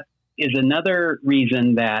good, that is another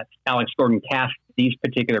reason that Alex Gordon cast these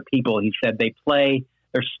particular people. He said they play,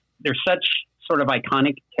 they're such sort of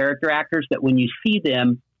iconic character actors that when you see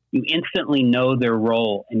them, you instantly know their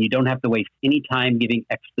role, and you don't have to waste any time giving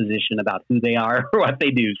exposition about who they are or what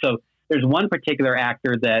they do. So there's one particular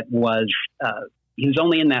actor that was, he was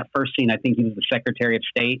only in that first scene. I think he was the Secretary of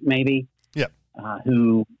State, maybe. Yeah.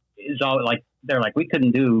 Who is all like, they're like, we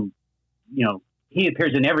couldn't do, he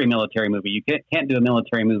appears in every military movie. You can't do a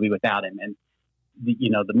military movie without him. And,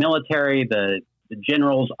 the military, the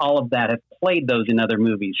generals, all of that have played those in other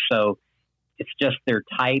movies. So it's just their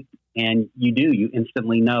type, and you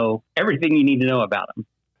instantly know everything you need to know about them.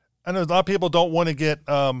 I know a lot of people don't want to get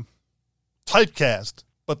typecast,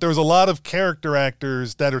 but there's a lot of character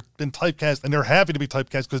actors that have been typecast, and they're happy to be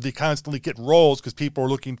typecast because they constantly get roles because people are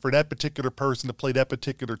looking for that particular person to play that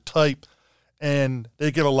particular type, and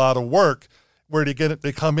they get a lot of work where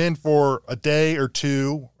they come in for a day or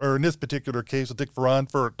two, or in this particular case with Dick Foran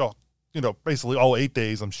for, basically all 8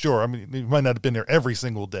 days, I'm sure. I mean, he might not have been there every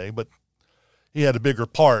single day, but he had a bigger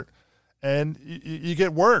part. And you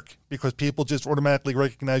get work because people just automatically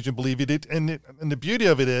recognize you and believe you. And the beauty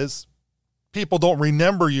of it is people don't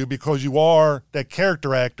remember you because you are that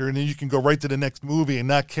character actor, and then you can go right to the next movie and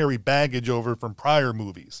not carry baggage over from prior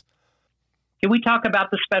movies. Can we talk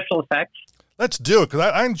about the special effects? Let's do it, because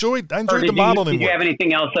I enjoyed the modeling work. Did you have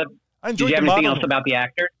anything else? Did you have anything else about the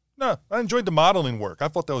actors? No, I enjoyed the modeling work. I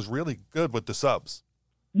thought that was really good with the subs.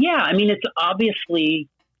 Yeah, I mean, it's obviously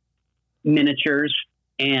miniatures,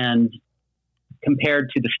 and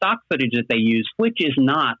compared to the stock footage that they use, which is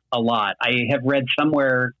not a lot. I have read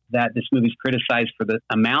somewhere that this movie's criticized for the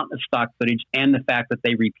amount of stock footage and the fact that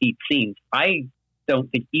they repeat scenes. I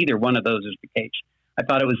don't think either one of those is the case. I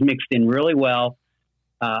thought it was mixed in really well.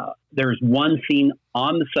 There's one scene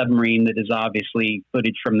on the submarine that is obviously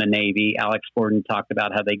footage from the Navy. Alex Gordon talked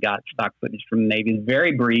about how they got stock footage from the Navy. It's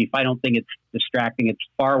very brief. I don't think it's distracting. It's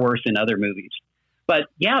far worse in other movies. But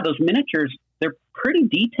yeah, those miniatures, they're pretty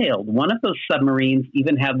detailed. One of those submarines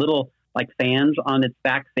even had little like fans on its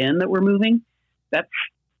back fin that were moving. That's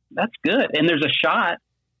good. And there's a shot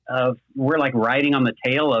of we're like riding on the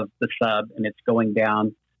tail of the sub, and it's going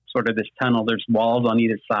down sort of this tunnel. There's walls on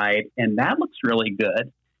either side, and that looks really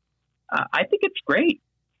good. I think it's great.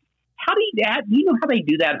 Do you know how they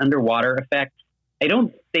do that underwater effect? I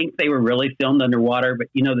don't think they were really filmed underwater, but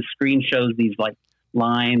the screen shows these like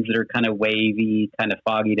lines that are kind of wavy, kind of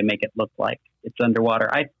foggy to make it look like it's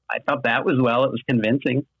underwater. I thought that was well. It was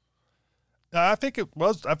convincing. I think it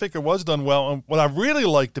was done well. And what I really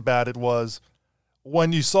liked about it was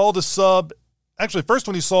when you saw the sub, actually first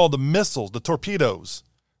when you saw the missiles, the torpedoes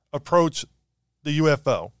approach the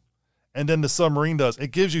UFO, and then the submarine does.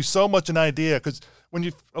 It gives you so much an idea, because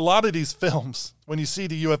a lot of these films, when you see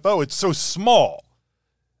the UFO, it's so small.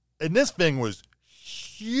 And this thing was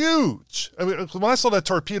huge. I mean, when I saw that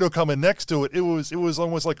torpedo coming next to it, it was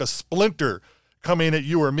almost like a splinter coming at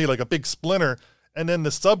you or me, like a big splinter. And then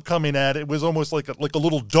the sub coming at it was almost like a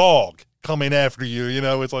little dog coming after you.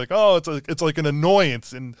 It's like, it's like an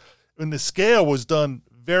annoyance. And the scale was done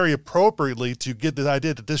very appropriately to get the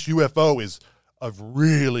idea that this UFO is a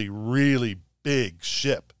really, really big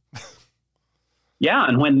ship. Yeah,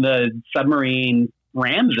 and when the submarine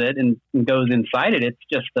rams it and goes inside it, it's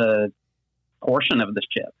just a portion of the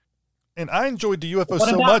ship. And I enjoyed the UFO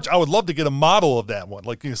so much, I would love to get a model of that one,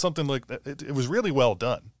 like something like that. It was really well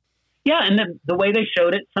done. Yeah, and the way they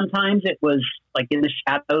showed it, sometimes it was like in the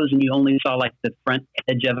shadows, and you only saw like the front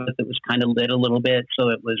edge of it that was kind of lit a little bit, so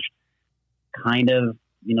it was kind of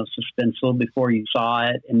suspenseful before you saw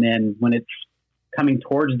it. And then when it's coming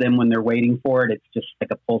towards them when they're waiting for it. It's just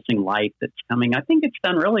like a pulsing light that's coming. I think it's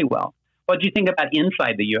done really well. What do you think about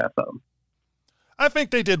inside the UFO? I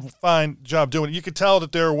think they did a fine job doing it. You could tell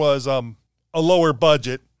that there was a lower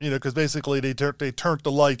budget, because basically they turned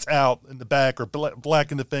the lights out in the back or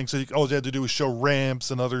blackened the thing, so all you had to do was show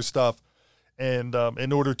ramps and other stuff, and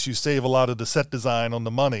in order to save a lot of the set design on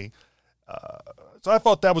the money. So I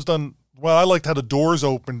thought that was done well. I liked how the doors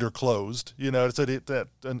opened or closed, so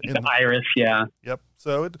the iris, yeah. Yep.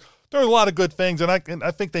 So there are a lot of good things, and I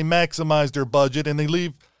think they maximized their budget, and they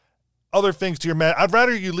leave other things to your I'd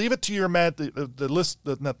rather you leave it to your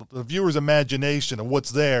the viewer's imagination of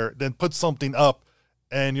what's there than put something up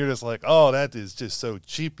and you're just like, oh, that is just so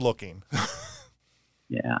cheap looking.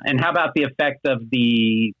 Yeah. And how about the effect of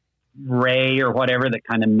the ray or whatever that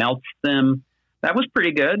kind of melts them? That was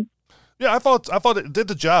pretty good. Yeah, I thought it did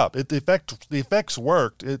the job. The effects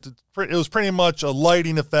worked. It was pretty much a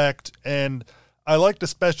lighting effect, and I like the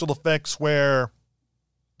special effects where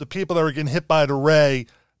the people that were getting hit by the ray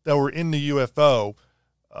that were in the UFO,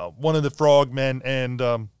 one of the frogmen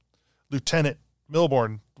and Lieutenant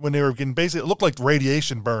Milborn, when they were getting basically, it looked like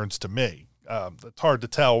radiation burns to me. It's hard to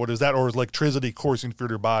tell what is that, or is electricity coursing through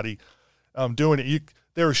their body doing it.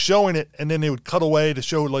 They were showing it, and then they would cut away to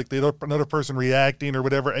show another person reacting or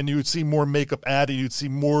whatever, and you would see more makeup added. You'd see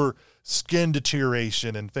more skin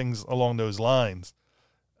deterioration and things along those lines.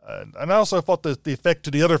 And I also thought the effect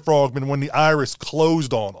to the other frogmen when the iris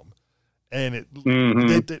closed on them, and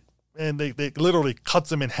they literally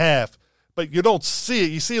cuts him in half, but you don't see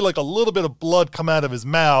it. You see like a little bit of blood come out of his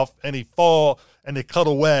mouth, and he fall, and they cut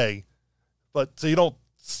away, but so you don't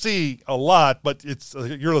see a lot, but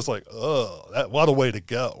you're just like, oh, what a way to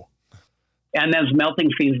go. And those melting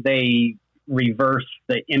scenes, they reverse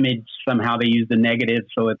the image somehow. They use the negative,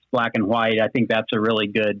 so it's black and white. I think that's a really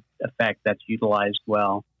good effect that's utilized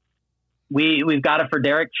well. We've got to, for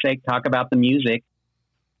Derek's sake, talk about the music.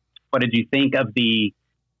 What did you think of the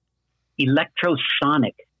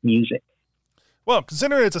electrosonic music? Well,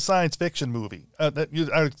 considering it's a science fiction movie, and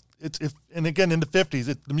again in the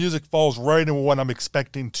 50s, the music falls right in what I'm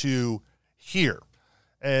expecting to hear,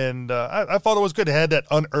 and I thought it was good. It had that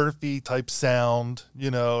unearthly type sound,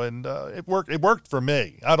 and it worked. It worked for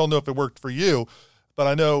me. I don't know if it worked for you, but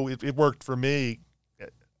I know it worked for me.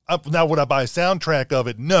 Now, would I buy a soundtrack of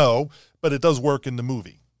it? No, but it does work in the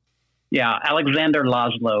movie. Yeah, Alexander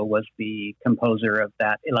Laszlo was the composer of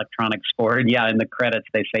that electronic score. And yeah, in the credits,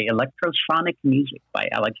 they say electrosonic music by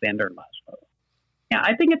Alexander Laszlo. Yeah,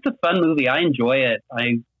 I think it's a fun movie. I enjoy it.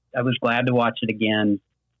 I was glad to watch it again.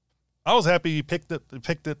 I was happy you picked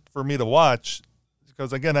it for me to watch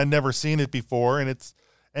because, again, I'd never seen it before.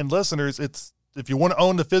 And listeners, if you want to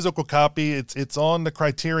own the physical copy, it's on the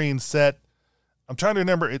Criterion set. I'm trying to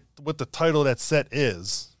remember what the title of that set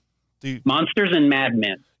is. Monsters and Mad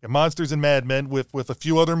Men. Yeah, Monsters and Mad Men with a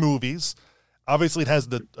few other movies. Obviously, it has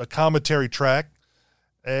a commentary track.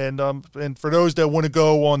 And for those that want to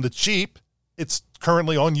go on the cheap, it's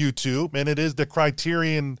currently on YouTube, and it is the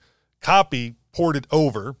Criterion copy ported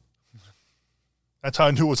over. That's how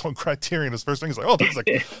I knew it was on Criterion. This first thing is like, oh,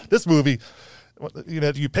 this movie,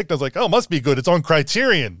 you picked. I was like, oh, must be good. It's on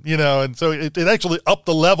Criterion, and so it actually upped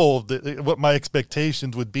the level of what my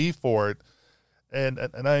expectations would be for it, and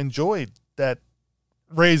I enjoyed that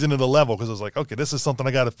raising it a level because I was like, okay, this is something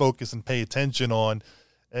I got to focus and pay attention on,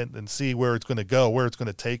 and see where it's going to go, where it's going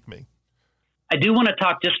to take me. I do want to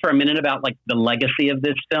talk just for a minute about the legacy of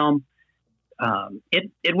this film.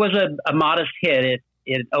 It was a modest hit.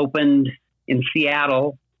 It opened in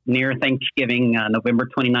Seattle near Thanksgiving, November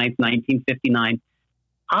 29th, 1959.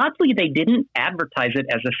 Oddly, they didn't advertise it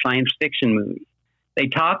as a science fiction movie. They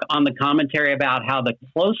talk on the commentary about how the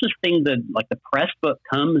closest thing the press book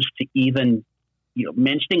comes to even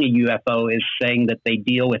mentioning a UFO is saying that they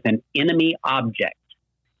deal with an enemy object.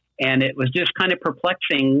 And it was just kind of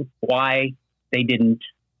perplexing why they didn't,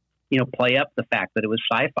 play up the fact that it was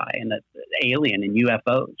sci-fi and that alien and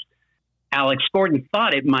UFOs. Alex Gordon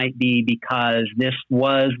thought it might be because this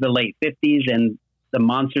was the late 50s and the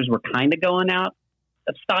monsters were kind of going out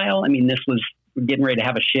of style. I mean, this was getting ready to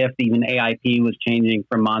have a shift. Even AIP was changing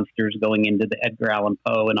from monsters going into the Edgar Allan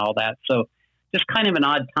Poe and all that. So just kind of an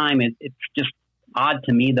odd time. It's just odd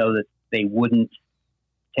to me, though, that they wouldn't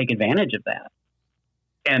take advantage of that.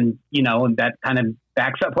 And, that kind of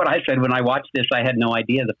backs up what I said when I watched this. I had no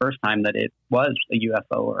idea the first time that it was a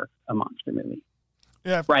UFO or a monster movie.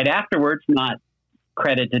 Yeah. Right afterwards, not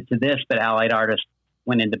credited to this, but Allied Artists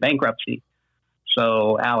went into bankruptcy.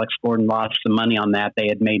 So Alex Gordon lost some money on that. They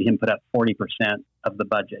had made him put up 40% of the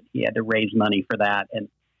budget. He had to raise money for that. And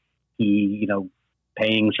he,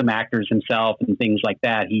 paying some actors himself and things like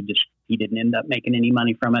that, he he didn't end up making any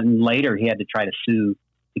money from it. And later he had to try to sue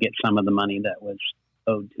to get some of the money that was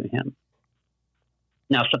owed to him.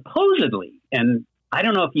 Now, supposedly, and I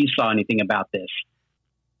don't know if you saw anything about this,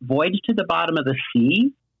 Voyage to the Bottom of the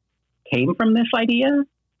Sea came from this idea.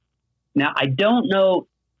 Now, I don't know.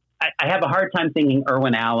 I have a hard time thinking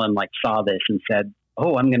Irwin Allen saw this and said,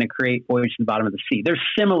 "Oh, I'm going to create Voyage to the Bottom of the Sea." There's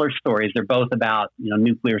similar stories. They're both about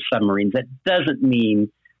nuclear submarines. That doesn't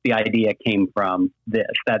mean the idea came from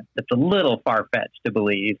this. That's a little far-fetched to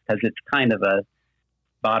believe because it's kind of a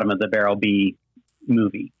bottom of the barrel B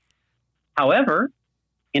movie. However,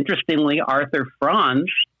 interestingly, Arthur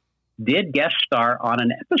Franz did guest star on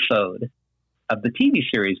an episode of the TV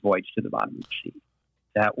series Voyage to the Bottom of the Sea.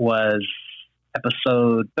 That was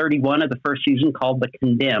episode 31 of the first season, called The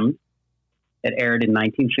Condemned. It aired in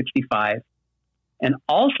 1965. And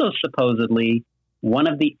also supposedly one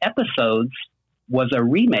of the episodes was a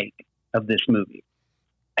remake of this movie.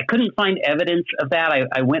 I couldn't find evidence of that.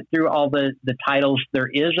 I went through all the titles. There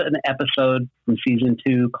is an episode from season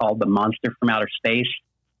 2 called The Monster from Outer Space.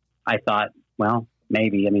 I thought, well,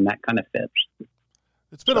 maybe. I mean, that kind of fits.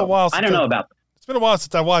 It's been a while. I don't know about that. It's been a while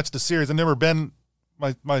since I watched the series. I've never been,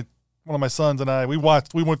 one of my sons and I, we went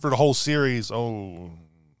through the whole series,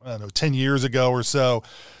 10 years ago or so,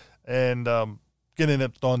 and getting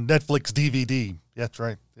it on Netflix DVD. That's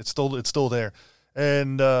right. It's still there.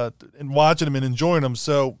 And watching them and enjoying them.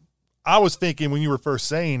 So I was thinking when you were first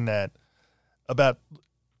saying that about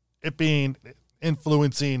it being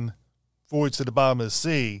influencing Voyage to the Bottom of the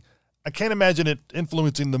Sea, I can't imagine it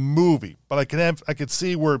influencing the movie, but I could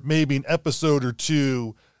see where maybe an episode or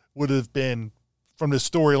two would have been from the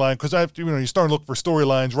storyline, because you start to look for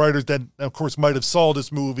storylines, writers that of course might have saw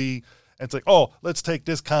this movie and it's like, oh, let's take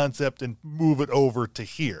this concept and move it over to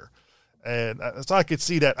here. And so I could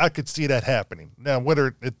see that happening. Now,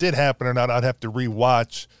 whether it did happen or not, I'd have to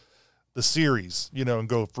rewatch the series, and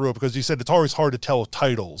go through it, because you said it's always hard to tell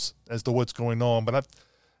titles as to what's going on, but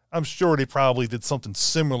I'm sure they probably did something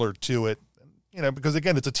similar to it, because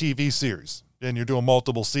again, it's a TV series and you're doing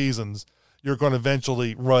multiple seasons. You're going to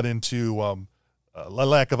eventually run into a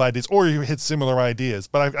lack of ideas, or you hit similar ideas.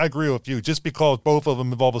 But I agree with you. Just because both of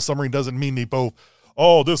them involve a submarine doesn't mean they both,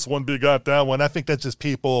 this one begot that one. I think that's just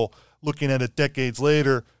people looking at it decades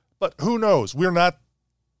later. But who knows? We're not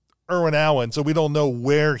Irwin Allen, so we don't know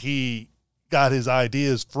where he got his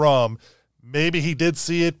ideas from. Maybe he did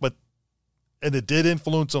see it, and it did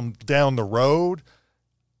influence him down the road.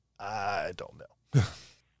 I don't know.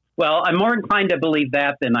 Well, I'm more inclined to believe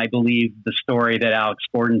that than I believe the story that Alex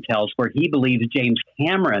Gordon tells, where he believes James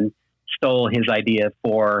Cameron stole his idea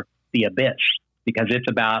for The Abyss, because it's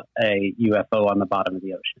about a UFO on the bottom of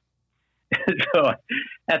the ocean.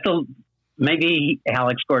 So maybe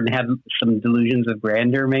Alex Gordon had some delusions of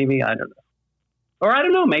grandeur, maybe. I don't know. Or I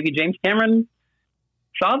don't know, maybe James Cameron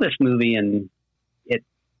saw this movie and it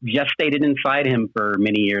gestated inside him for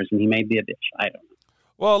many years and he made The Abyss. I don't know.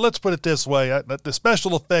 Well, let's put it this way. The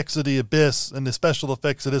special effects of The Abyss and the special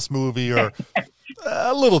effects of this movie are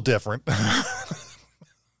a little different.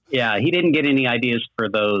 Yeah, he didn't get any ideas for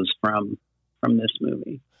those from this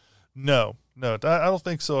movie. No, I don't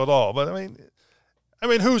think so at all. But I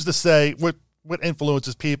mean, who's to say what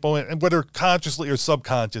influences people, and whether consciously or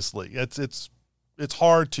subconsciously? It's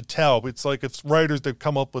hard to tell. It's like if writers that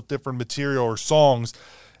come up with different material or songs,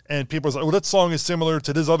 and people are like, "Oh, that song is similar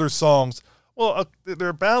to these other songs." Well,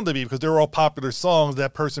 they're bound to be, because they're all popular songs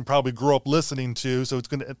that person probably grew up listening to. So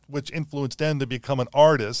which influenced them to become an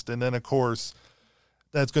artist, and then of course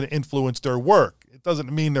that's going to influence their work. It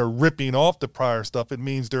doesn't mean they're ripping off the prior stuff. It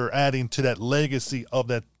means they're adding to that legacy of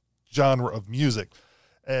that genre of music.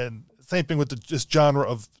 And same thing with this genre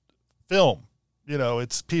of film.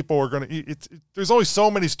 It's people are going to, there's only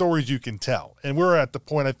so many stories you can tell. And we're at the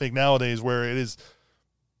point, I think, nowadays where it is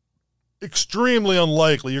extremely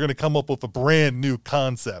unlikely you're going to come up with a brand new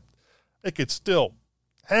concept. It could still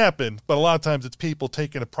happen, but a lot of times it's people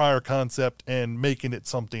taking a prior concept and making it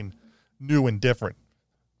something new and different.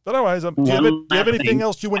 But otherwise, do you have anything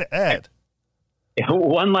else you want to add?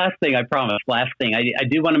 One last thing, I promise. Last thing. I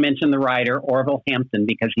do want to mention the writer, Orville Hampton,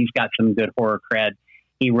 because he's got some good horror cred.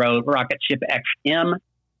 He wrote Rocket Ship XM,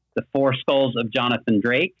 The Four Skulls of Jonathan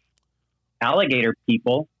Drake, Alligator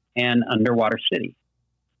People, and Underwater City.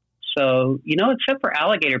 So, except for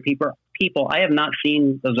Alligator People, I have not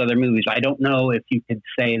seen those other movies. I don't know if you could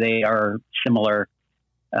say they are similar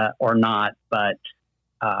or not, but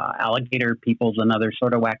Alligator People's another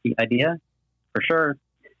sort of wacky idea, for sure.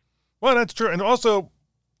 Well, that's true. And also,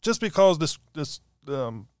 just because the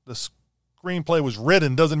screenplay was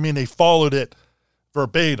written doesn't mean they followed it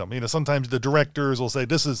verbatim. Sometimes the directors will say,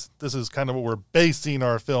 this is kind of what we're basing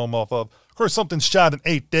our film off of. Of course, something's shot in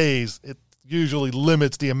 8 days. It usually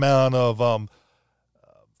limits the amount of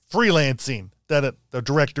freelancing that the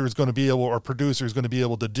director is going to be able, or producer is going to be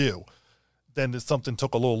able to do. Then something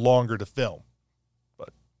took a little longer to film. But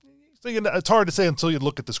it's hard to say until you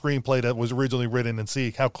look at the screenplay that was originally written and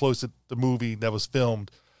see how close the movie that was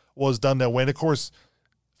filmed was done that way. And of course,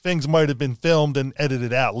 things might have been filmed and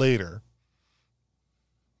edited out later.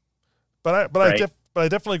 But I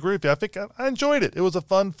definitely agree with you. I think I enjoyed it. It was a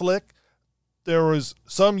fun flick. There was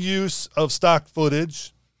some use of stock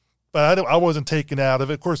footage, but I wasn't taken out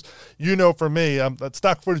of it. Of course, for me, that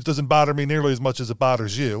stock footage doesn't bother me nearly as much as it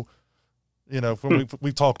bothers you. When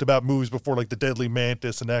we've talked about movies before, like The Deadly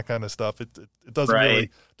Mantis and that kind of stuff, it doesn't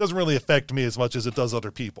really affect me as much as it does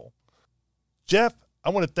other people. Jeff,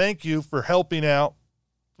 I want to thank you for helping out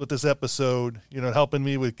with this episode, helping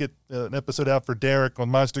me with get an episode out for Derek on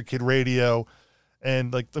Monster Kid Radio.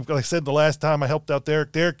 And like I said the last time I helped out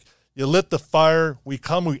Derek, you lit the fire. We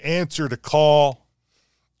answer the call.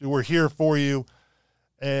 We're here for you.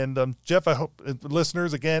 And Jeff, I hope,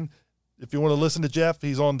 listeners, again, if you want to listen to Jeff,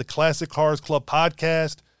 he's on the Classic Horrors Club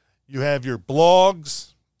podcast. You have your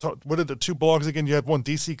blogs. What are the 2 blogs again? You have one,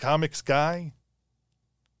 DC Comics Guy?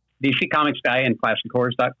 DC Comics Guy and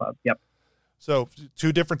ClassicHorrors.club. Yep. So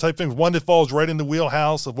 2 different type things. One that falls right in the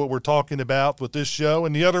wheelhouse of what we're talking about with this show.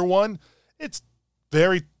 And the other one, it's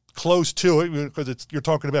very close to it because you're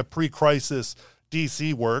talking about pre-crisis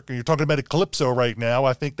DC work, and you're talking about Eclipso right now.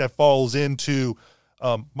 I think that falls into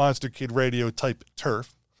Monster Kid Radio type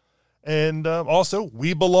turf. And also,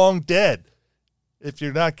 We Belong Dead. If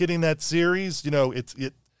you're not getting that series,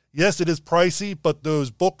 yes, it is pricey, but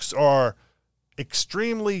those books are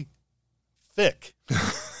extremely thick.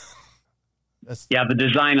 Yeah, the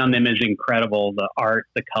design on them is incredible. The art,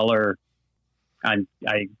 the color. I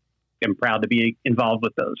am proud to be involved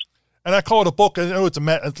with those. And I call it a book. I know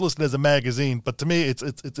it's listed as a magazine, but to me, it's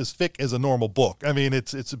as thick as a normal book. I mean,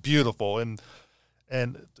 it's beautiful, and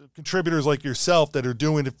contributors like yourself that are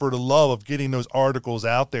doing it for the love of getting those articles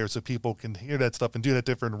out there so people can hear that stuff and do that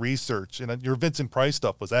different research. And your Vincent Price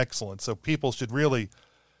stuff was excellent. So people should really,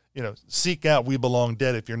 seek out We Belong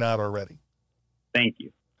Dead if you're not already. Thank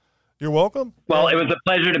you. You're welcome. Well, it was a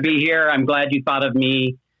pleasure to be here. I'm glad you thought of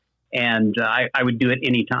me, and I would do it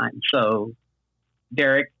anytime. So,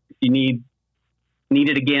 Derek, if you need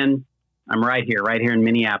it again, I'm right here in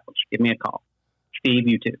Minneapolis. Give me a call. Steve,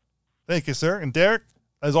 you too. Thank you, sir. And Derek,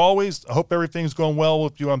 as always, I hope everything's going well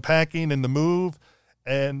with you unpacking and the move.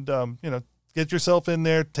 And, get yourself in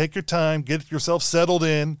there, take your time, get yourself settled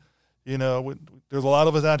in. There's a lot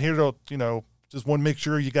of us out here that, just want to make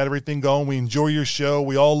sure you got everything going. We enjoy your show.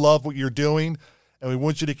 We all love what you're doing, and we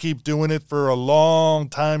want you to keep doing it for a long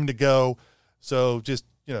time to go. So just,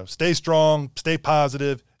 stay strong, stay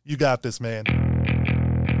positive. You got this, man.